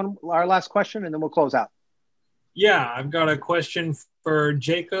and ask our last question, and then we'll close out. Yeah, I've got a question for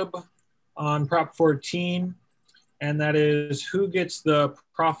Jacob on Prop 14, and that is, who gets the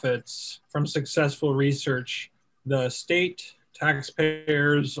profits from successful research, the state,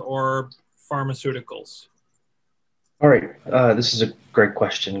 taxpayers, or pharmaceuticals? All right, this is a great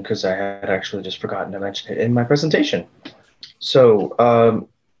question because I had actually just forgotten to mention it in my presentation. So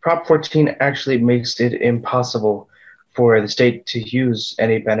Prop 14 actually makes it impossible for the state to use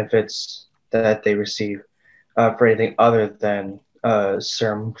any benefits that they receive for anything other than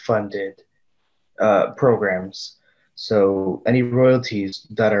CIRM-funded programs. So any royalties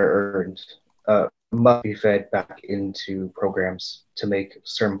that are earned must be fed back into programs to make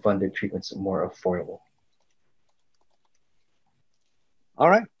CIRM-funded treatments more affordable. All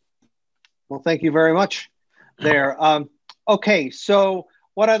right. Well, thank you very much there. Okay, so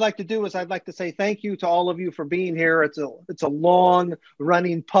what I'd like to do is I'd like to say thank you to all of you for being here. It's a long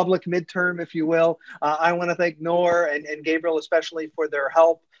running public midterm, if you will. I want to thank Noor and Gabriel especially for their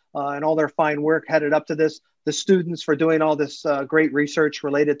help and all their fine work headed up to this. The students for doing all this great research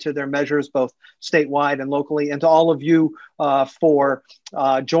related to their measures, both statewide and locally, and to all of you for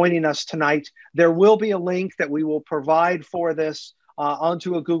joining us tonight. There will be a link that we will provide for this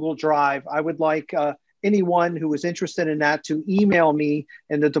onto a Google Drive. I would like anyone who is interested in that to email me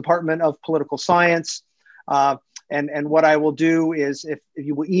in the Department of Political Science. And what I will do is if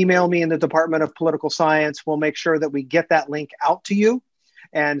you will email me in the Department of Political Science, we'll make sure that we get that link out to you.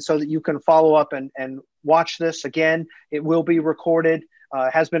 And so that you can follow up and watch this again. It will be recorded,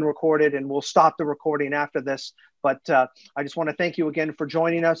 has been recorded, and we'll stop the recording after this. But I just want to thank you again for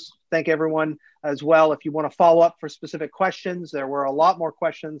joining us. Thank everyone as well. If you want to follow up for specific questions, there were a lot more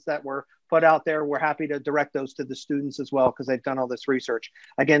questions that were put out there. We're happy to direct those to the students as well because they've done all this research.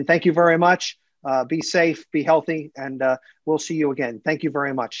 Again, thank you very much. Be safe, be healthy, and we'll see you again. Thank you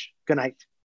very much. Good night.